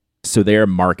 So they're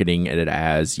marketing it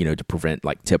as, to prevent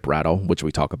like tip rattle, which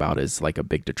we talk about is like a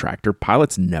big detractor.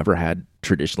 Pilot's never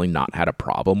traditionally not had a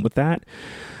problem with that.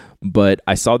 But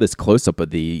I saw this close up of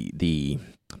the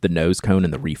nose cone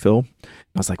and the refill.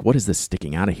 I was like, what is this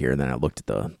sticking out of here? And then I looked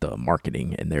at the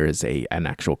marketing, and there is an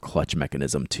actual clutch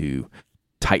mechanism to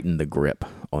tighten the grip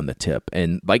on the tip.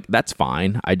 And like, that's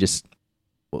fine.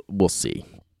 We'll see.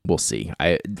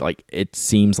 It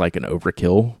seems like an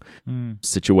overkill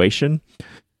situation.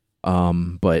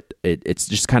 But it's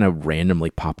just kind of randomly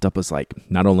popped up as like,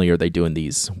 not only are they doing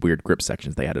these weird grip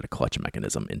sections, they added a clutch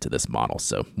mechanism into this model.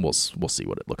 So we'll see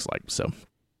what it looks like. So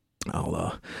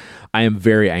I am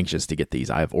very anxious to get these.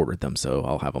 I have ordered them, so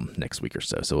I'll have them next week or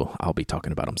so. So I'll be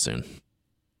talking about them soon.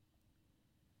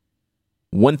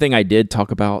 One thing I did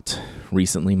talk about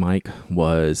recently, Mike,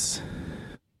 was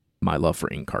my love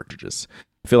for ink cartridges.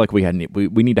 I feel like we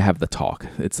need to have the talk.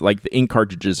 It's like the ink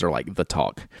cartridges are like the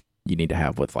talk you need to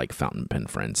have with like fountain pen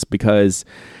friends, because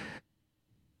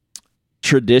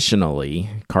traditionally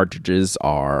cartridges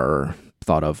are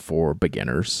thought of for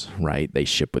beginners, right? They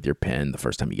ship with your pen the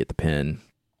first time you get the pen.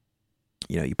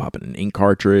 You pop in an ink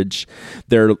cartridge.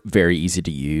 They're very easy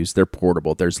to use. They're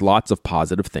portable. There's lots of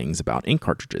positive things about ink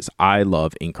cartridges. I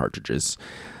love ink cartridges,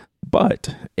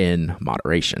 but in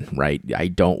moderation, right? I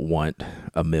don't want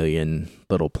a million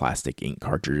little plastic ink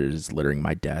cartridges littering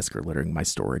my desk or littering my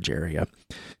storage area.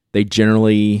 They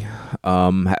generally,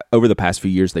 over the past few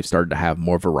years, they've started to have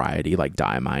more variety, like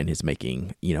Diamine is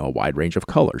making, a wide range of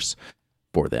colors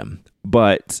for them.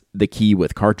 But the key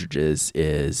with cartridges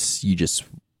is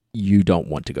you don't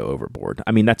want to go overboard.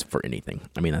 I mean, that's for anything.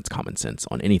 I mean, that's common sense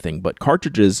on anything. But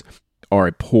cartridges are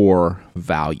a poor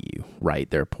value, right?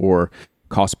 They're poor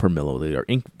cost per milliliter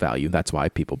ink value. That's why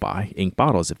people buy ink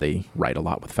bottles. If they write a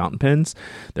lot with fountain pens,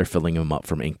 they're filling them up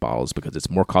from ink bottles because it's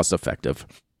more cost effective.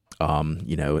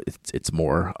 It's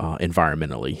more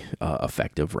environmentally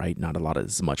effective, right? Not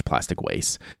as much plastic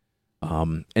waste.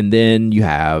 And then you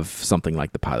have something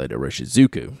like the Pilot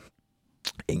Iroshizuku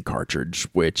ink cartridge,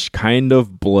 which kind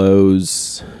of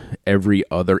blows every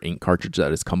other ink cartridge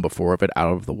that has come before of it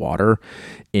out of the water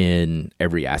in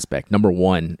every aspect. Number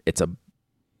one, it's a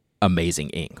amazing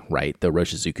ink, right? The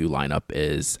Iroshizuku lineup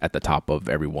is at the top of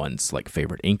everyone's like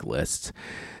favorite ink lists.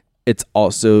 It's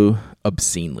also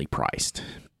obscenely priced.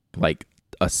 Like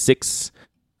a 6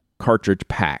 cartridge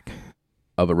pack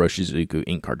of Iroshizuku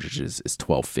ink cartridges is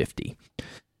 $12.50,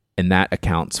 and that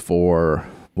accounts for,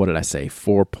 what did I say,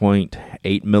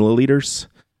 4.8 milliliters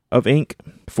of ink.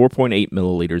 4.8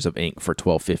 milliliters of ink for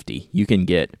 $12.50. You can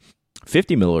get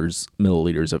 50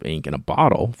 milliliters of ink in a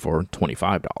bottle for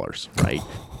 $25, right?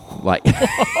 Like,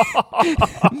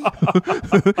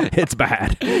 it's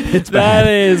bad. That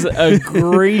is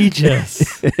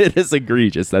egregious. It is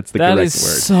egregious. That's the correct word. That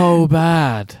is so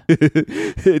bad.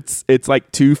 It's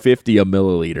like $2.50 a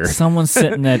milliliter. Someone's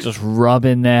sitting there just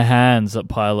rubbing their hands at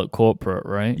Pilot Corporate,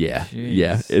 right? Yeah. Jeez.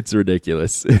 Yeah. It's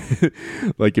ridiculous.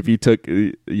 Like if you took,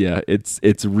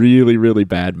 it's really, really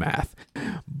bad math.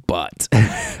 But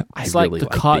it's like the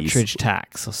cartridge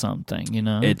tax or something, you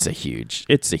know? It's a huge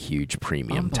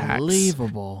premium tax.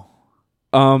 Unbelievable.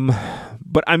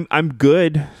 But I'm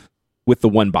good with the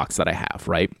one box that I have,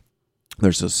 right?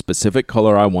 There's a specific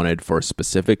color I wanted for a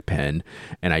specific pen,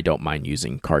 and I don't mind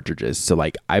using cartridges. So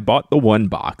like I bought the one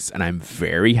box and I'm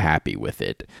very happy with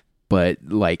it. But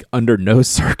like under no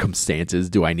circumstances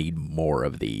do I need more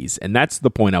of these. And that's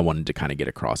the point I wanted to kind of get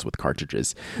across with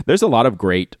cartridges. There's a lot of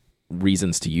great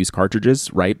reasons to use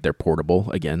cartridges, right? They're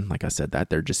portable. Again, like I said, that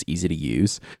they're just easy to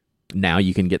use. Now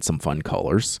you can get some fun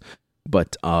colors.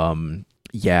 But a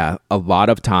lot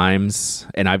of times,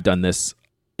 and I've done this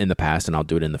in the past and I'll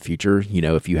do it in the future,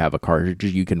 if you have a cartridge,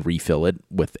 you can refill it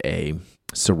with a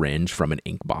syringe from an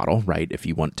ink bottle, right? If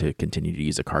you want to continue to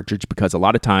use a cartridge, because a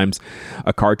lot of times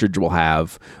a cartridge will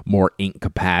have more ink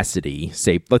capacity.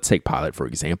 Say, let's take Pilot, for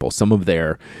example. Some of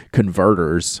their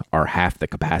converters are half the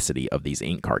capacity of these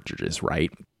ink cartridges,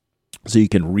 right? So you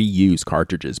can reuse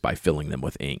cartridges by filling them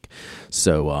with ink.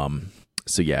 So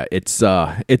yeah,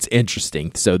 it's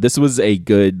interesting. So this was a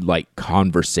good like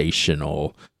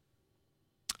conversational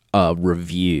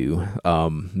review,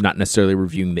 not necessarily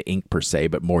reviewing the ink per se,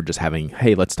 but more just having,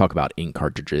 hey, let's talk about ink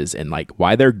cartridges and like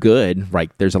why they're good.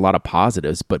 Right, there's a lot of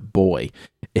positives, but boy,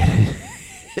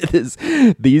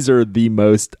 these are the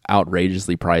most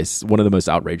outrageously priced, one of the most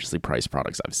outrageously priced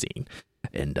products I've seen.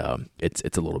 And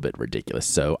it's a little bit ridiculous.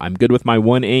 So I'm good with my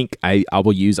one ink. I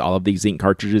will use all of these ink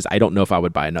cartridges. I don't know if I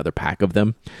would buy another pack of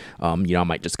them. I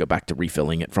might just go back to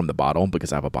refilling it from the bottle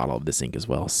because I have a bottle of this ink as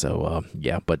well. So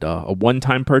but a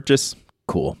one-time purchase,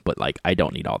 cool. But like I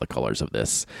don't need all the colors of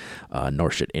this, nor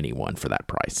should anyone for that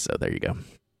price. So there you go.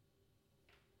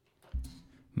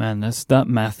 Man, that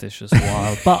math is just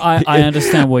wild. But I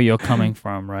understand where you're coming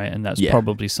from, right? And that's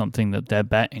probably something that they're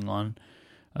betting on.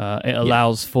 It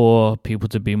allows for people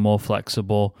to be more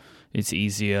flexible. It's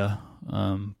easier,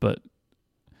 but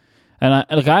I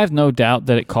have no doubt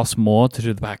that it costs more to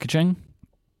do the packaging.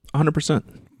 100%,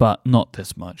 but not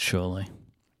this much, surely.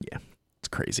 Yeah, it's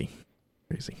crazy.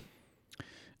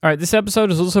 All right, this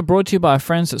episode is also brought to you by our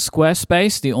friends at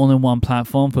Squarespace, the all-in-one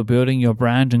platform for building your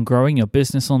brand and growing your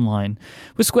business online.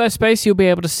 With Squarespace, you'll be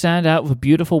able to stand out with a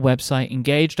beautiful website,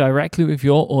 engage directly with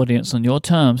your audience on your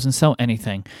terms, and sell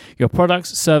anything, your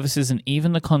products, services, and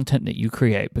even the content that you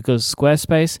create, because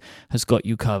Squarespace has got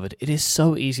you covered. It is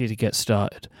so easy to get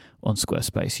started on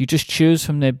Squarespace. You just choose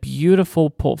from their beautiful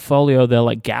portfolio, their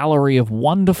like gallery of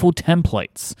wonderful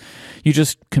templates. You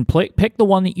just pick the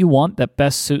one that you want that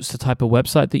best suits the type of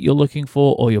website that you're looking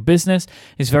for or your business.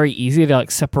 It's very easy to like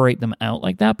separate them out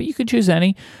like that, but you can choose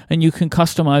any and you can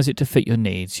customize it to fit your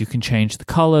needs. You can change the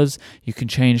colors, you can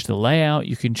change the layout,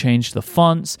 you can change the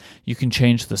fonts, you can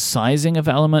change the sizing of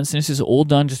elements. And this is all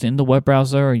done just in the web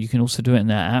browser, or you can also do it in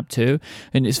their app too.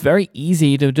 And it's very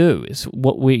easy to do. It's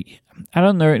what I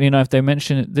don't know, if they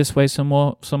mention it this way so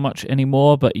much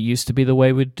anymore, but it used to be the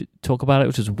way we'd talk about it,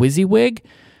 which is WYSIWYG,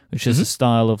 which is a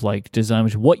style of like design,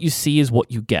 which what you see is what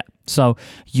you get. So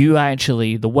you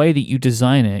actually, the way that you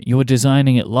design it, you're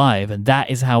designing it live, and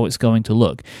that is how it's going to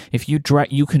look. If you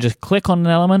you can just click on an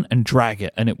element and drag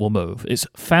it, and it will move. It's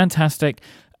fantastic,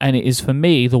 and it is for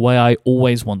me the way I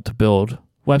always want to build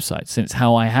websites. And it's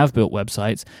how I have built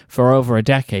websites for over a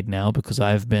decade now, because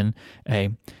I've been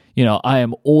a I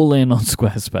am all in on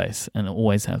Squarespace and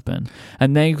always have been.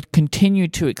 And they continue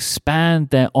to expand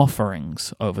their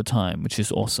offerings over time, which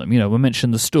is awesome. We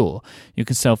mentioned the store. You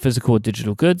can sell physical or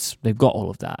digital goods. They've got all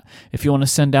of that. If you want to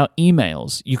send out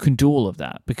emails, you can do all of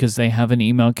that because they have an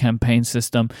email campaign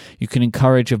system. You can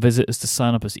encourage your visitors to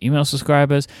sign up as email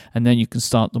subscribers, and then you can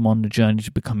start them on the journey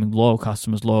to becoming loyal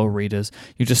customers, loyal readers.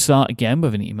 You just start again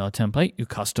with an email template. You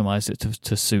customize it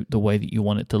to suit the way that you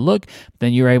want it to look.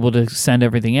 Then you're able to send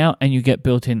everything out, and you get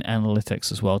built-in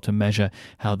analytics as well to measure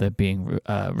how they're being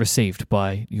received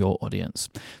by your audience.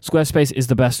 Squarespace is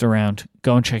the best around.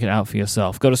 Go and check it out for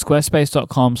yourself. Go to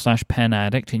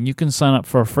squarespace.com/penaddict and you can sign up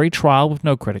for a free trial with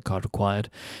no credit card required.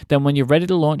 Then when you're ready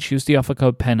to launch, use the offer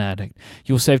code penaddict.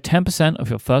 You'll save 10% of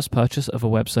your first purchase of a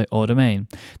website or domain.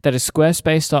 That is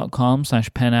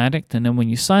squarespace.com/penaddict, and then when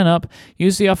you sign up,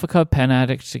 use the offer code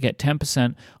penaddict to get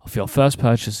 10% off your first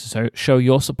purchase. So show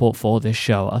your support for this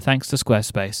show. Our thanks to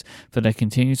Squarespace for their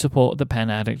continued support of the Pen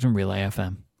Addict and Relay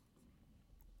FM.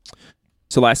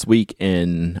 So last week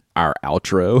in our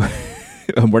outro,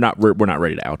 we're not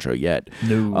ready to outro yet.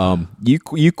 No.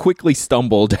 You quickly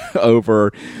stumbled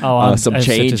over some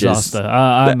changes.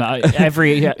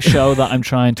 Every show that I'm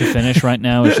trying to finish right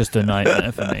now is just a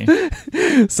nightmare for me.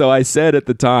 So I said at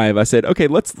the time, okay,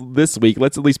 let's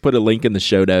at least put a link in the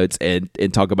show notes and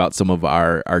talk about some of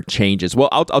our changes. Well,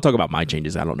 I'll talk about my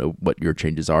changes. I don't know what your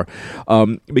changes are,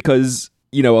 because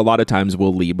a lot of times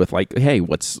we'll lead with like, hey,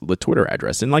 what's the Twitter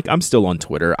address? And like, I'm still on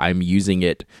Twitter. I'm using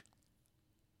it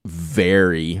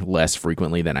very less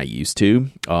frequently than I used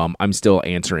to. I'm still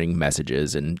answering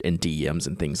messages and DMs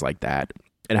and things like that.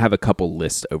 And I have a couple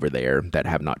lists over there that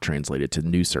have not translated to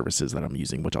new services that I'm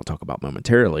using, which I'll talk about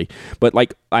momentarily. But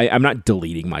like, I'm not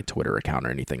deleting my Twitter account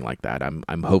or anything like that.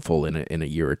 I'm hopeful in a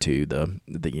year or two the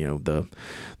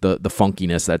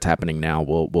funkiness that's happening now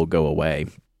will go away.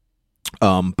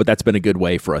 But that's been a good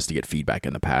way for us to get feedback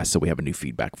in the past. So we have a new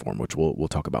feedback form, which we'll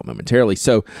talk about momentarily.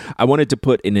 So I wanted to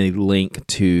put in a link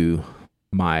to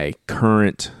my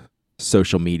current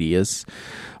social medias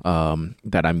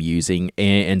that I'm using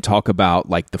and talk about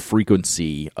like the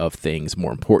frequency of things.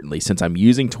 More importantly, since I'm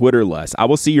using Twitter less, I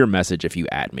will see your message if you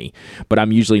add me, but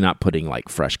I'm usually not putting like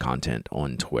fresh content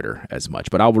on Twitter as much,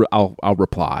 but I'll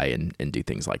reply and do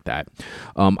things like that.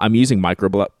 I'm using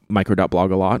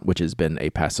micro.blog a lot, which has been a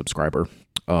past subscriber.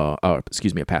 A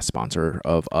past sponsor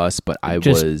of us, but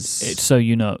so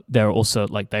they're also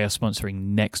like they are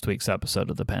sponsoring next week's episode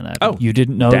of the Pen Addict. Oh, you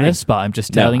didn't know this, but I'm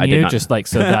just telling you, just like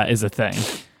so that is a thing.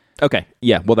 Okay,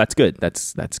 yeah, well that's good.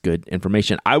 That's good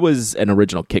information. I was an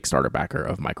original Kickstarter backer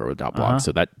of micro.blog,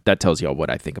 so that tells you all what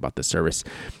I think about this service.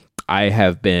 I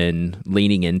have been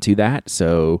leaning into that,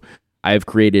 so I've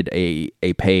created a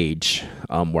page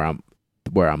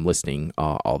where I'm listing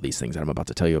all these things that I'm about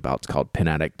to tell you about. It's called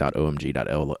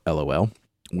penaddict.omg.lol,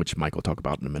 which Mike will talk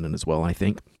about in a minute as well, I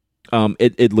think.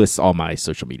 It lists all my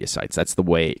social media sites. That's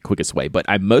the quickest way. But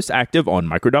I'm most active on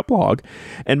micro.blog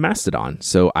and Mastodon.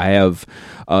 So I have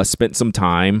spent some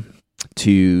time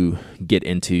to get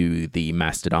into the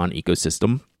Mastodon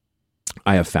ecosystem.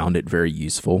 I have found it very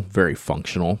useful, very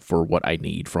functional for what I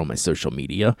need from my social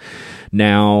media.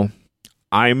 Now,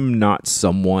 I'm not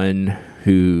someone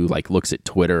who like looks at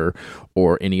Twitter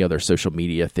or any other social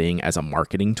media thing as a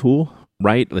marketing tool,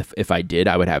 right? If I did,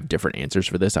 I would have different answers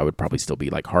for this. I would probably still be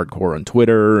like hardcore on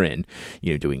Twitter and,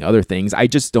 doing other things. I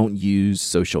just don't use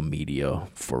social media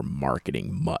for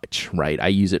marketing much, right? I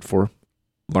use it for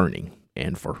learning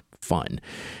and for fun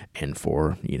and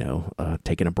for,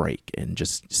 taking a break and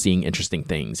just seeing interesting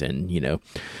things and,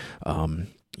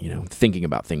 thinking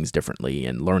about things differently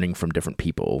and learning from different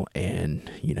people and,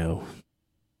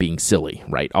 being silly,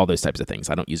 right? All those types of things.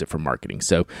 I don't use it for marketing.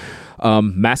 So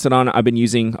Mastodon I've been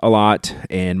using a lot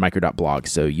and micro.blog.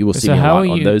 So you will see me a lot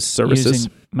on those services.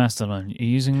 Mastodon? You're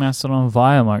using Mastodon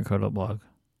via micro.blog?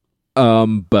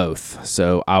 Both.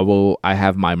 So I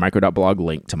have my micro.blog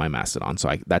link to my Mastodon.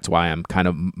 So that's why I'm kind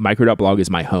of, micro.blog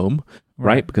is my home,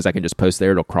 right? Because I can just post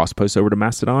there. It'll cross post over to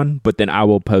Mastodon, but then I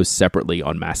will post separately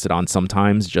on Mastodon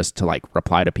sometimes just to like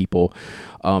reply to people.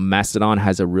 Mastodon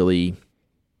has a really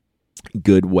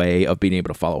good way of being able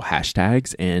to follow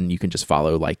hashtags, and you can just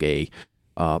follow like a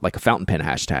fountain pen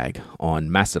hashtag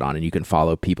on Mastodon, and you can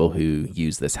follow people who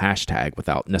use this hashtag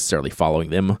without necessarily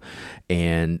following them.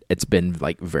 And it's been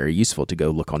like very useful to go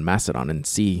look on Mastodon and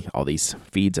see all these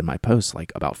feeds in my posts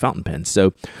like about fountain pens.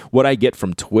 So what I get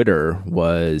from Twitter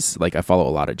was like, I follow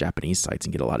a lot of Japanese sites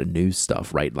and get a lot of news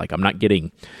stuff, right? Like I'm not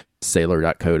getting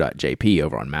sailor.co.jp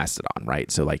over on Mastodon, right?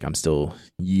 So like I'm still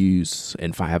and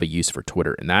if I have a use for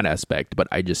Twitter in that aspect, but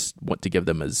I just want to give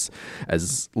them as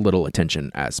little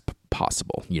attention as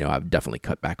possible. I've definitely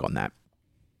cut back on that.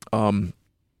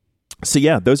 So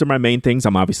yeah, those are my main things.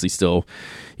 I'm obviously still,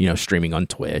 streaming on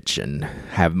Twitch and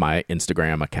have my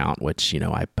Instagram account, which,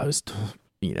 I post,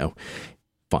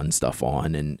 fun stuff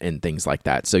on and things like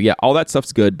that. So yeah, all that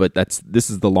stuff's good, but this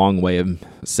is the long way of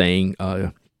saying,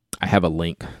 I have a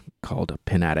link called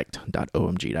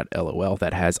penaddict.omg.lol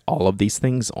that has all of these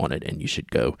things on it, and you should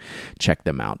go check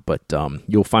them out. But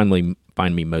you'll finally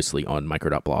find me mostly on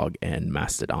micro.blog and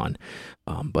Mastodon.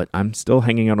 But I'm still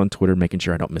hanging out on Twitter, making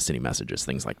sure I don't miss any messages,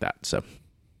 things like that. So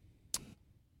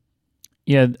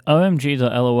yeah,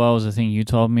 omg.lol is a thing you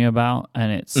told me about,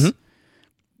 and it's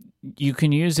you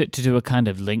can use it to do a kind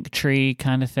of link tree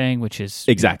kind of thing, which is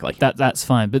exactly that's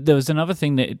fine. But there was another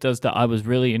thing that it does that I was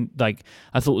really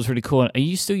I thought was really cool. Are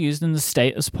you still using the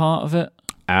status part of it?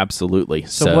 Absolutely.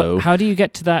 So how do you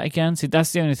get to that again? See,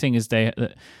 that's the only thing is their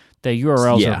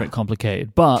URLs are a bit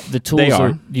complicated, but the tools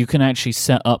are you can actually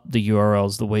set up the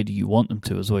URLs the way that you want them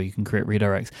to as well. You can create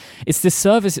redirects. It's this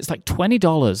service. It's like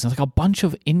 $20. It's like a bunch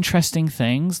of interesting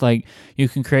things. Like you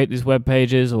can create these web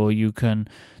pages, or you can.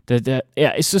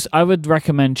 It's just I would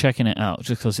recommend checking it out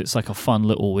just because it's like a fun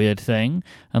little weird thing,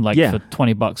 and for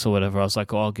 $20 or whatever, I was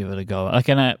like, I'll give it a go.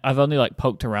 And I've only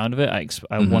poked around with it.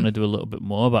 I want to do a little bit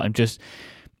more, but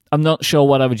I'm not sure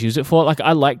what I would use it for.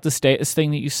 I like the status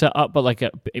thing that you set up, but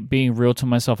it being real to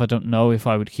myself, I don't know if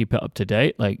I would keep it up to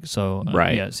date. Right.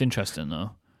 Yeah, it's interesting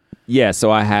though. Yeah,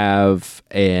 so I have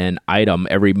an item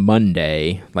every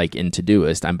Monday, in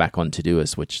Todoist. I'm back on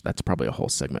Todoist, which that's probably a whole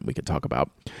segment we could talk about,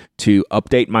 to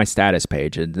update my status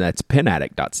page, and that's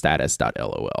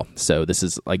penaddict.status.lol. So this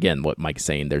is, again, what Mike's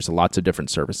saying. There's lots of different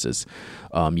services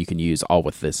you can use all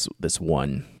with this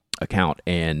one account,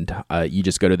 and you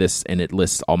just go to this and it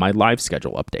lists all my live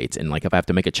schedule updates, and if I have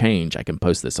to make a change, I can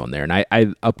post this on there, and I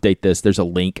update this. There's a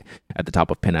link at the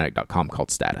top of penaddict.com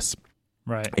called status.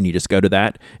 Right. And you just go to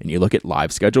that and you look at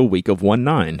live schedule week of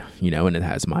 1/9, and it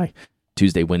has my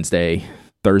Tuesday, Wednesday,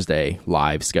 Thursday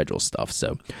live schedule stuff.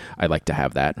 So I like to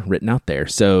have that written out there.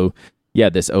 So yeah,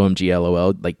 this OMG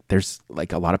LOL, there's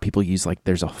a lot of people use,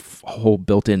 there's a whole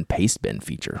built-in paste bin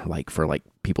feature, for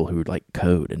people who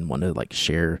code and want to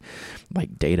share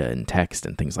data and text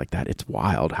and things like that. It's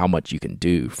wild how much you can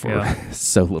do for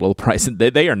so little price.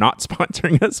 They are not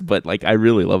sponsoring us, but I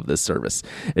really love this service.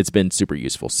 It's been super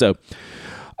useful. So,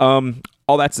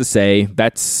 all that's to say,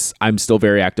 I'm still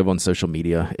very active on social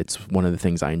media. It's one of the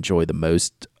things I enjoy the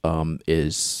most,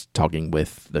 is talking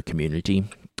with the community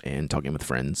and talking with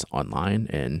friends online,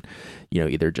 and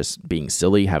either just being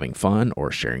silly, having fun,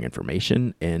 or sharing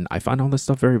information. And I find all this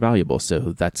stuff very valuable. So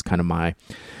that's kind of my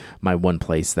one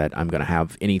place that I'm going to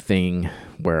have anything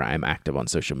where I'm active on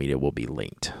social media will be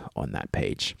linked on that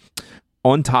page.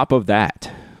 On top of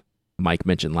that, Mike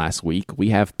mentioned last week, we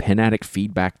have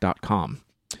penaddictfeedback.com.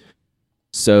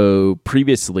 So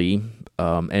previously,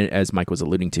 and as Mike was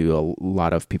alluding to, a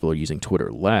lot of people are using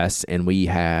Twitter less, and we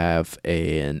have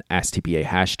an AskTPA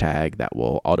hashtag that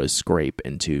will auto-scrape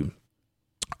into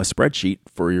a spreadsheet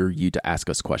for you to ask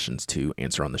us questions to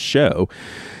answer on the show.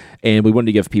 And we wanted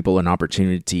to give people an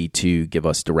opportunity to give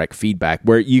us direct feedback,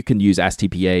 where you can use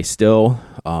AskTPA still,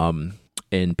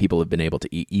 and people have been able to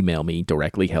email me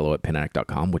directly,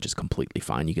 hello@penaddict.com, which is completely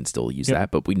fine. You can still use that.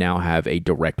 But we now have a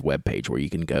direct web page where you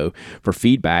can go for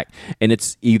feedback. And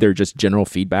it's either just general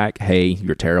feedback. Hey,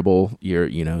 you're terrible.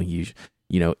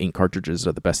 Ink cartridges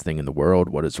are the best thing in the world.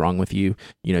 What is wrong with you?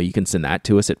 You can send that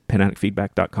to us at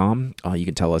penaddictfeedback.com. You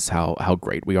can tell us how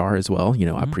great we are as well.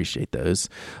 I appreciate those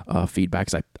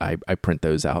feedbacks. I print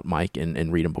those out, Mike,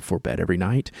 and read them before bed every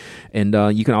night. And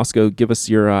you can also give us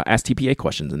your Ask TPA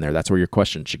questions in there. That's where your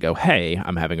questions should go. Hey,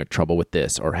 I'm having a trouble with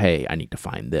this, or hey, I need to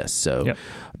find this. So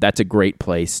that's a great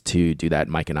place to do that.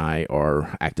 Mike and I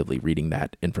are actively reading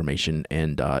that information,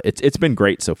 and it's been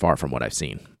great so far from what I've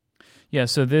seen. Yeah,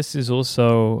 so this is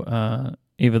also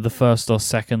either the first or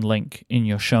second link in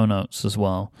your show notes as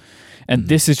well. And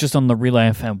this is just on the Relay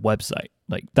FM website.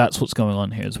 That's what's going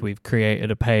on here, is we've created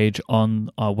a page on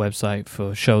our website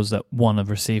for shows that want to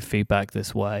receive feedback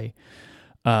this way.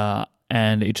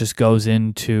 And it just goes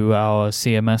into our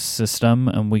CMS system,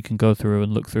 and we can go through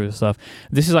and look through the stuff.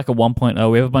 This is a 1.0.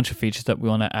 We have a bunch of features that we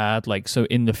want to add. So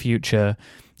in the future,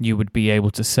 you would be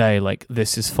able to say,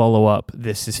 this is follow-up,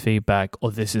 this is feedback,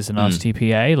 or this is an Ask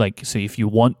TPA. So if you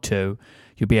want to,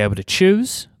 you'll be able to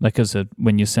choose,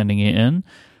 when you're sending it in.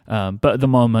 But at the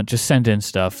moment, just send in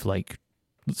stuff,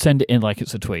 send it in like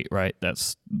it's a tweet, right?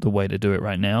 That's the way to do it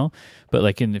right now.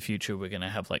 But in the future, we're going to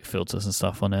have filters and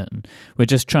stuff on it. And we're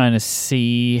just trying to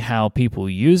see how people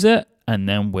use it, and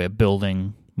then we're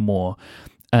building more.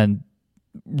 And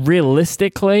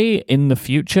realistically, in the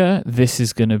future, this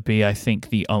is going to be, I think,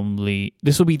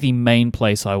 this will be the main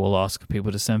place I will ask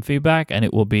people to send feedback, and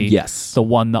it will be the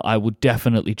one that I will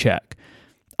definitely check.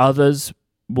 Others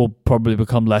will probably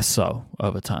become less so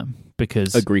over time,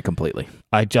 because agree completely.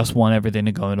 I just want everything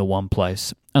to go into one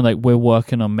place. And like, we're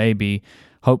working on maybe,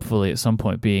 hopefully at some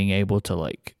point, being able to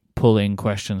like pull in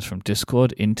questions from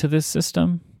Discord into this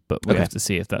system, but we have to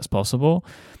see if that's possible.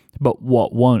 But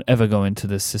what won't ever go into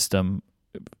this system,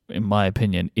 in my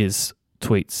opinion, is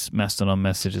tweets, Mastodon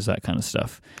messages, that kind of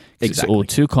stuff. It's all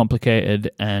too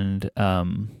complicated and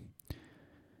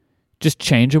just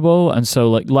changeable. And so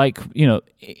like you know,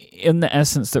 in the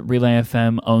essence that Relay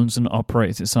FM owns and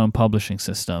operates its own publishing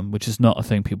system, which is not a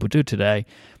thing people do today,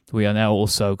 we are now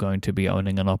also going to be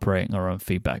owning and operating our own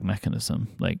feedback mechanism.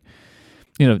 Like,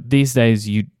 you know, these days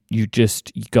you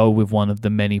go with one of the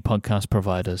many podcast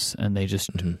providers and they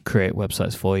just create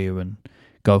websites for you and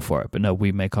go for it. But no,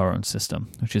 we make our own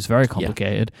system, which is very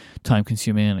complicated,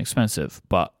 time-consuming and expensive,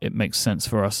 but it makes sense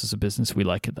for us as a business. We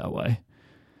like it that way.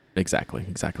 Exactly.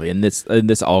 And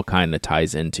this all kind of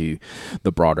ties into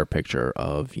the broader picture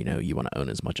of, you know, you want to own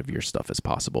as much of your stuff as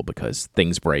possible because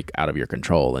things break out of your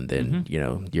control, and then you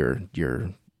know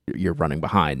you're running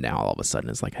behind. Now all of a sudden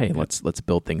it's like, hey, let's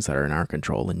build things that are in our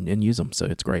control and use them. So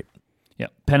it's great. Yeah,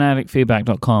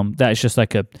 penaddictfeedback.com. That is just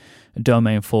like a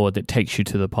domain forward that takes you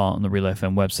to the part on the Relay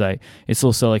FM website. It's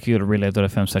also like you go to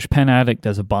relay.fm/penaddict.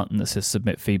 There's a button that says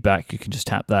submit feedback. You can just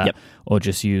tap that or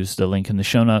just use the link in the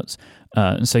show notes.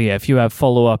 And so, yeah, if you have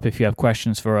follow-up, if you have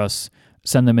questions for us,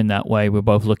 send them in that way. We're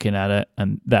both looking at it,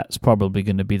 and that's probably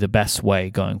going to be the best way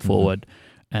going forward.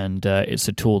 And it's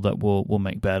a tool that we'll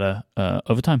make better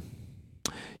over time.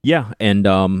 Yeah, and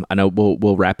I know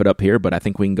we'll wrap it up here, but I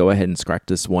think we can go ahead and scratch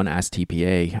this one Ask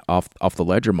TPA off the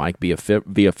ledger, Mike, via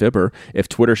Fibber. If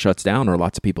Twitter shuts down or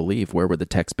lots of people leave, where would the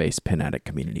text-based Pen Addict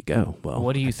community go? Well,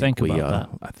 what do you think about that?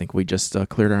 I think we just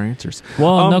cleared our answers.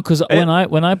 Well, no, because when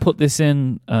I put this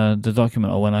in the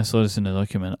document, or when I saw this in the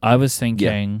document, I was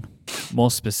thinking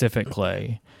more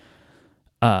specifically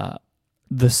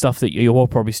the stuff that you're all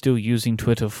probably still using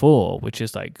Twitter for, which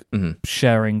is like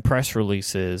sharing press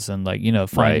releases and like, you know,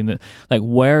 finding that, like,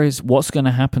 what's going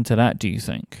to happen to that, do you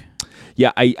think?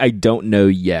 Yeah, I don't know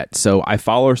yet. So I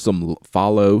follow some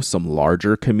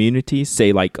larger communities.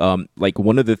 Say like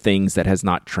one of the things that has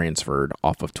not transferred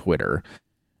off of Twitter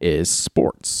is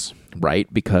sports, right?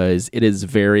 Because it is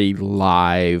very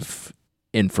live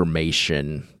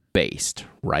information based,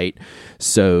 right?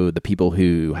 So the people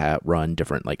who run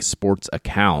different like sports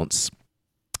accounts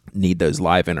need those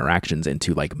live interactions, and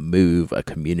to like move a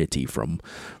community from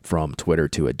Twitter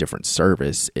to a different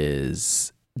service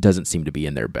doesn't seem to be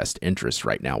in their best interest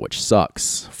right now, which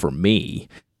sucks for me.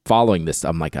 Following this,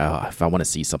 I'm like, if I want to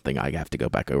see something, I have to go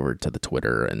back over to the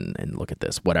Twitter and look at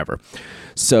this, whatever.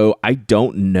 So I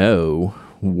don't know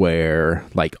where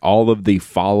like all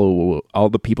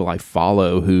the people I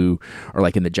follow who are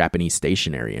like in the Japanese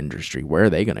stationery industry, where are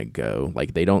they going to go?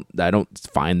 Like I don't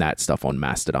find that stuff on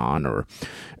Mastodon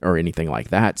or anything like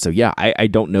that. So yeah, I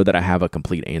don't know that I have a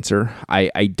complete answer.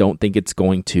 I don't think it's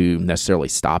going to necessarily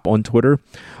stop on Twitter.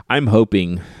 I'm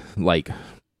hoping, like,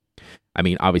 I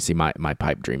mean, obviously my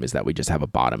pipe dream is that we just have a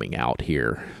bottoming out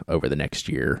here over the next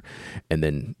year, and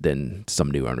then some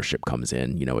new ownership comes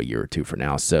in, you know, a year or two from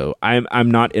now. So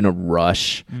I'm not in a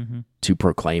rush to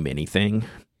proclaim anything,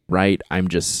 right? I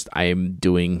am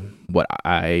doing what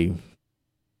I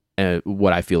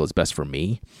feel is best for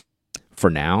me for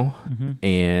now,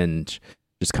 and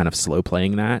just kind of slow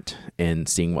playing that and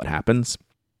seeing what happens.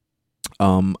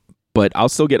 But I'll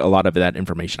still get a lot of that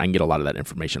information. I can get a lot of that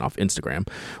information off Instagram,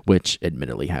 which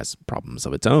admittedly has problems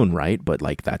of its own, right? But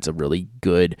like, that's a really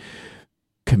good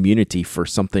community for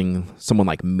someone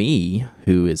like me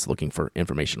who is looking for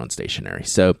information on stationery.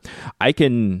 So I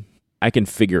can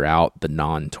figure out the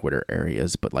non-Twitter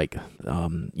areas, but like,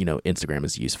 you know, Instagram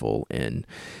is useful in,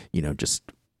 you know, just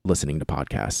listening to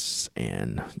podcasts.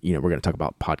 And, you know, we're going to talk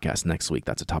about podcasts next week.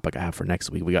 That's a topic I have for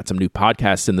next week. We got some new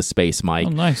podcasts in the space, Mike.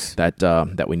 Oh, nice.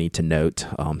 That we need to note.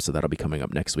 So that'll be coming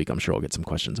up next week. I'm sure I'll get some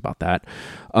questions about that.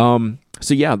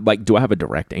 So yeah, like, do I have a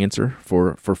direct answer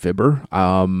for Fibber?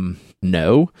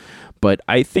 No, but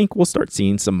I think we'll start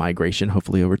seeing some migration,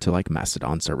 hopefully, over to like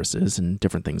Mastodon services and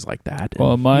different things like that.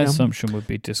 Well, and, my assumption would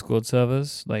be Discord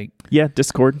servers, like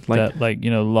Discord, like that, like,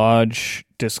 you know, large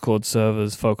Discord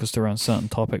servers focused around certain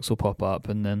topics will pop up,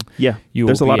 and then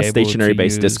there's a lot of stationary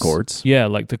based Discords. Yeah,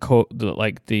 like the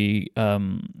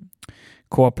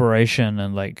cooperation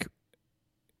and like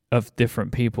of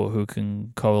different people who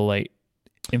can correlate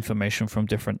information from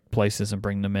different places and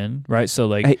bring them in, right? So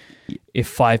like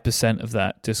if 5% of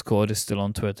that Discord is still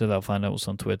on Twitter, they'll find out what's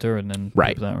on Twitter, and then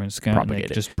people that are in Instagram, and they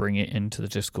just bring it into the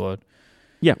Discord.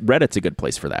 Yeah, Reddit's a good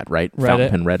place for that, right?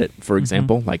 Fountain Pen Reddit, for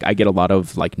example. Like I get a lot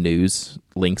of like news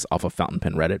links off of Fountain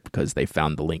Pen Reddit because they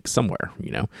found the link somewhere,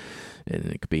 and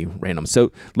it could be random.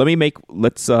 So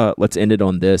let's end it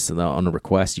on this, on a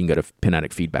request. You can go to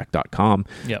penaddictfeedback.com.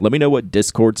 Yep. Let me know what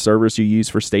Discord servers you use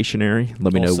for stationery.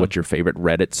 Let me know what your favorite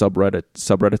Reddit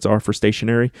subreddits are for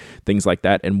stationery, things like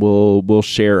that, and we'll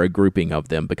share a grouping of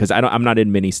them because I'm not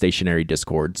in many stationery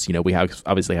Discords. We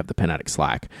obviously have the Pen Addict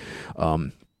Slack.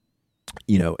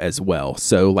 As well.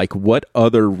 So like what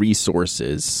other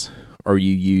resources are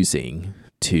you using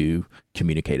to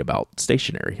communicate about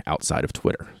stationery outside of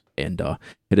Twitter? And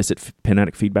hit us at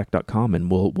penaddictfeedback.com and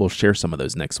we'll share some of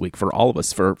those next week for all of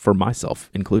us, for myself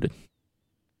included.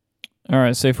 All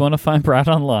right. So if you want to find Brad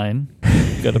online,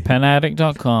 go to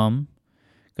penaddict.com,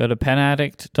 go to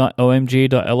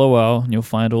penaddict.omg.lol, and you'll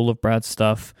find all of Brad's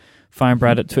stuff. Find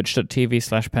Brad at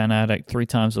twitch.tv/penaddict 3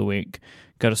 times a week.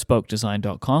 Go to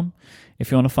spokedesign.com.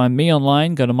 If you want to find me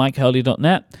online, go to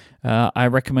mikehurley.net. I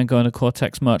recommend going to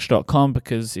cortexmerch.com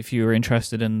because if you're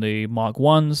interested in the Mark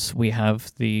 1s, we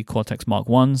have the Cortex Mark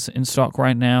 1s in stock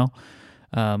right now.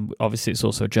 Obviously, it's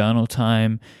also journal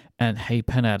time. And hey,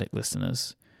 Pen Addict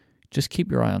listeners, just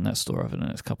keep your eye on that store over the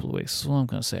next couple of weeks. That's all I'm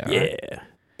going to say. All right?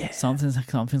 Yeah.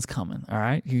 Something's coming. All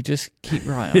right? You just keep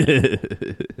your eye on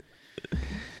it.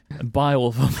 And buy all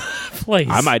of them, please.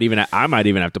 I might even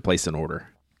have to place an order.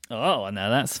 Oh, now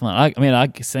that's fun. I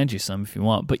can send you some if you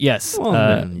want. But yes,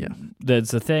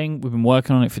 there's a thing. We've been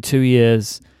working on it for 2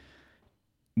 years.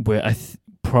 We're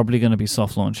probably going to be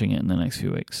soft launching it in the next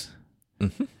few weeks.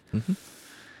 Mm-hmm. Mm-hmm.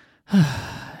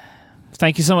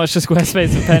 Thank you so much to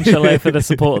Squarespace and Pen Chalet for the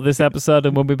support of this episode,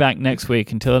 and we'll be back next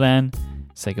week. Until then,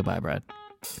 say goodbye, Brad.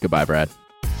 Goodbye, Brad.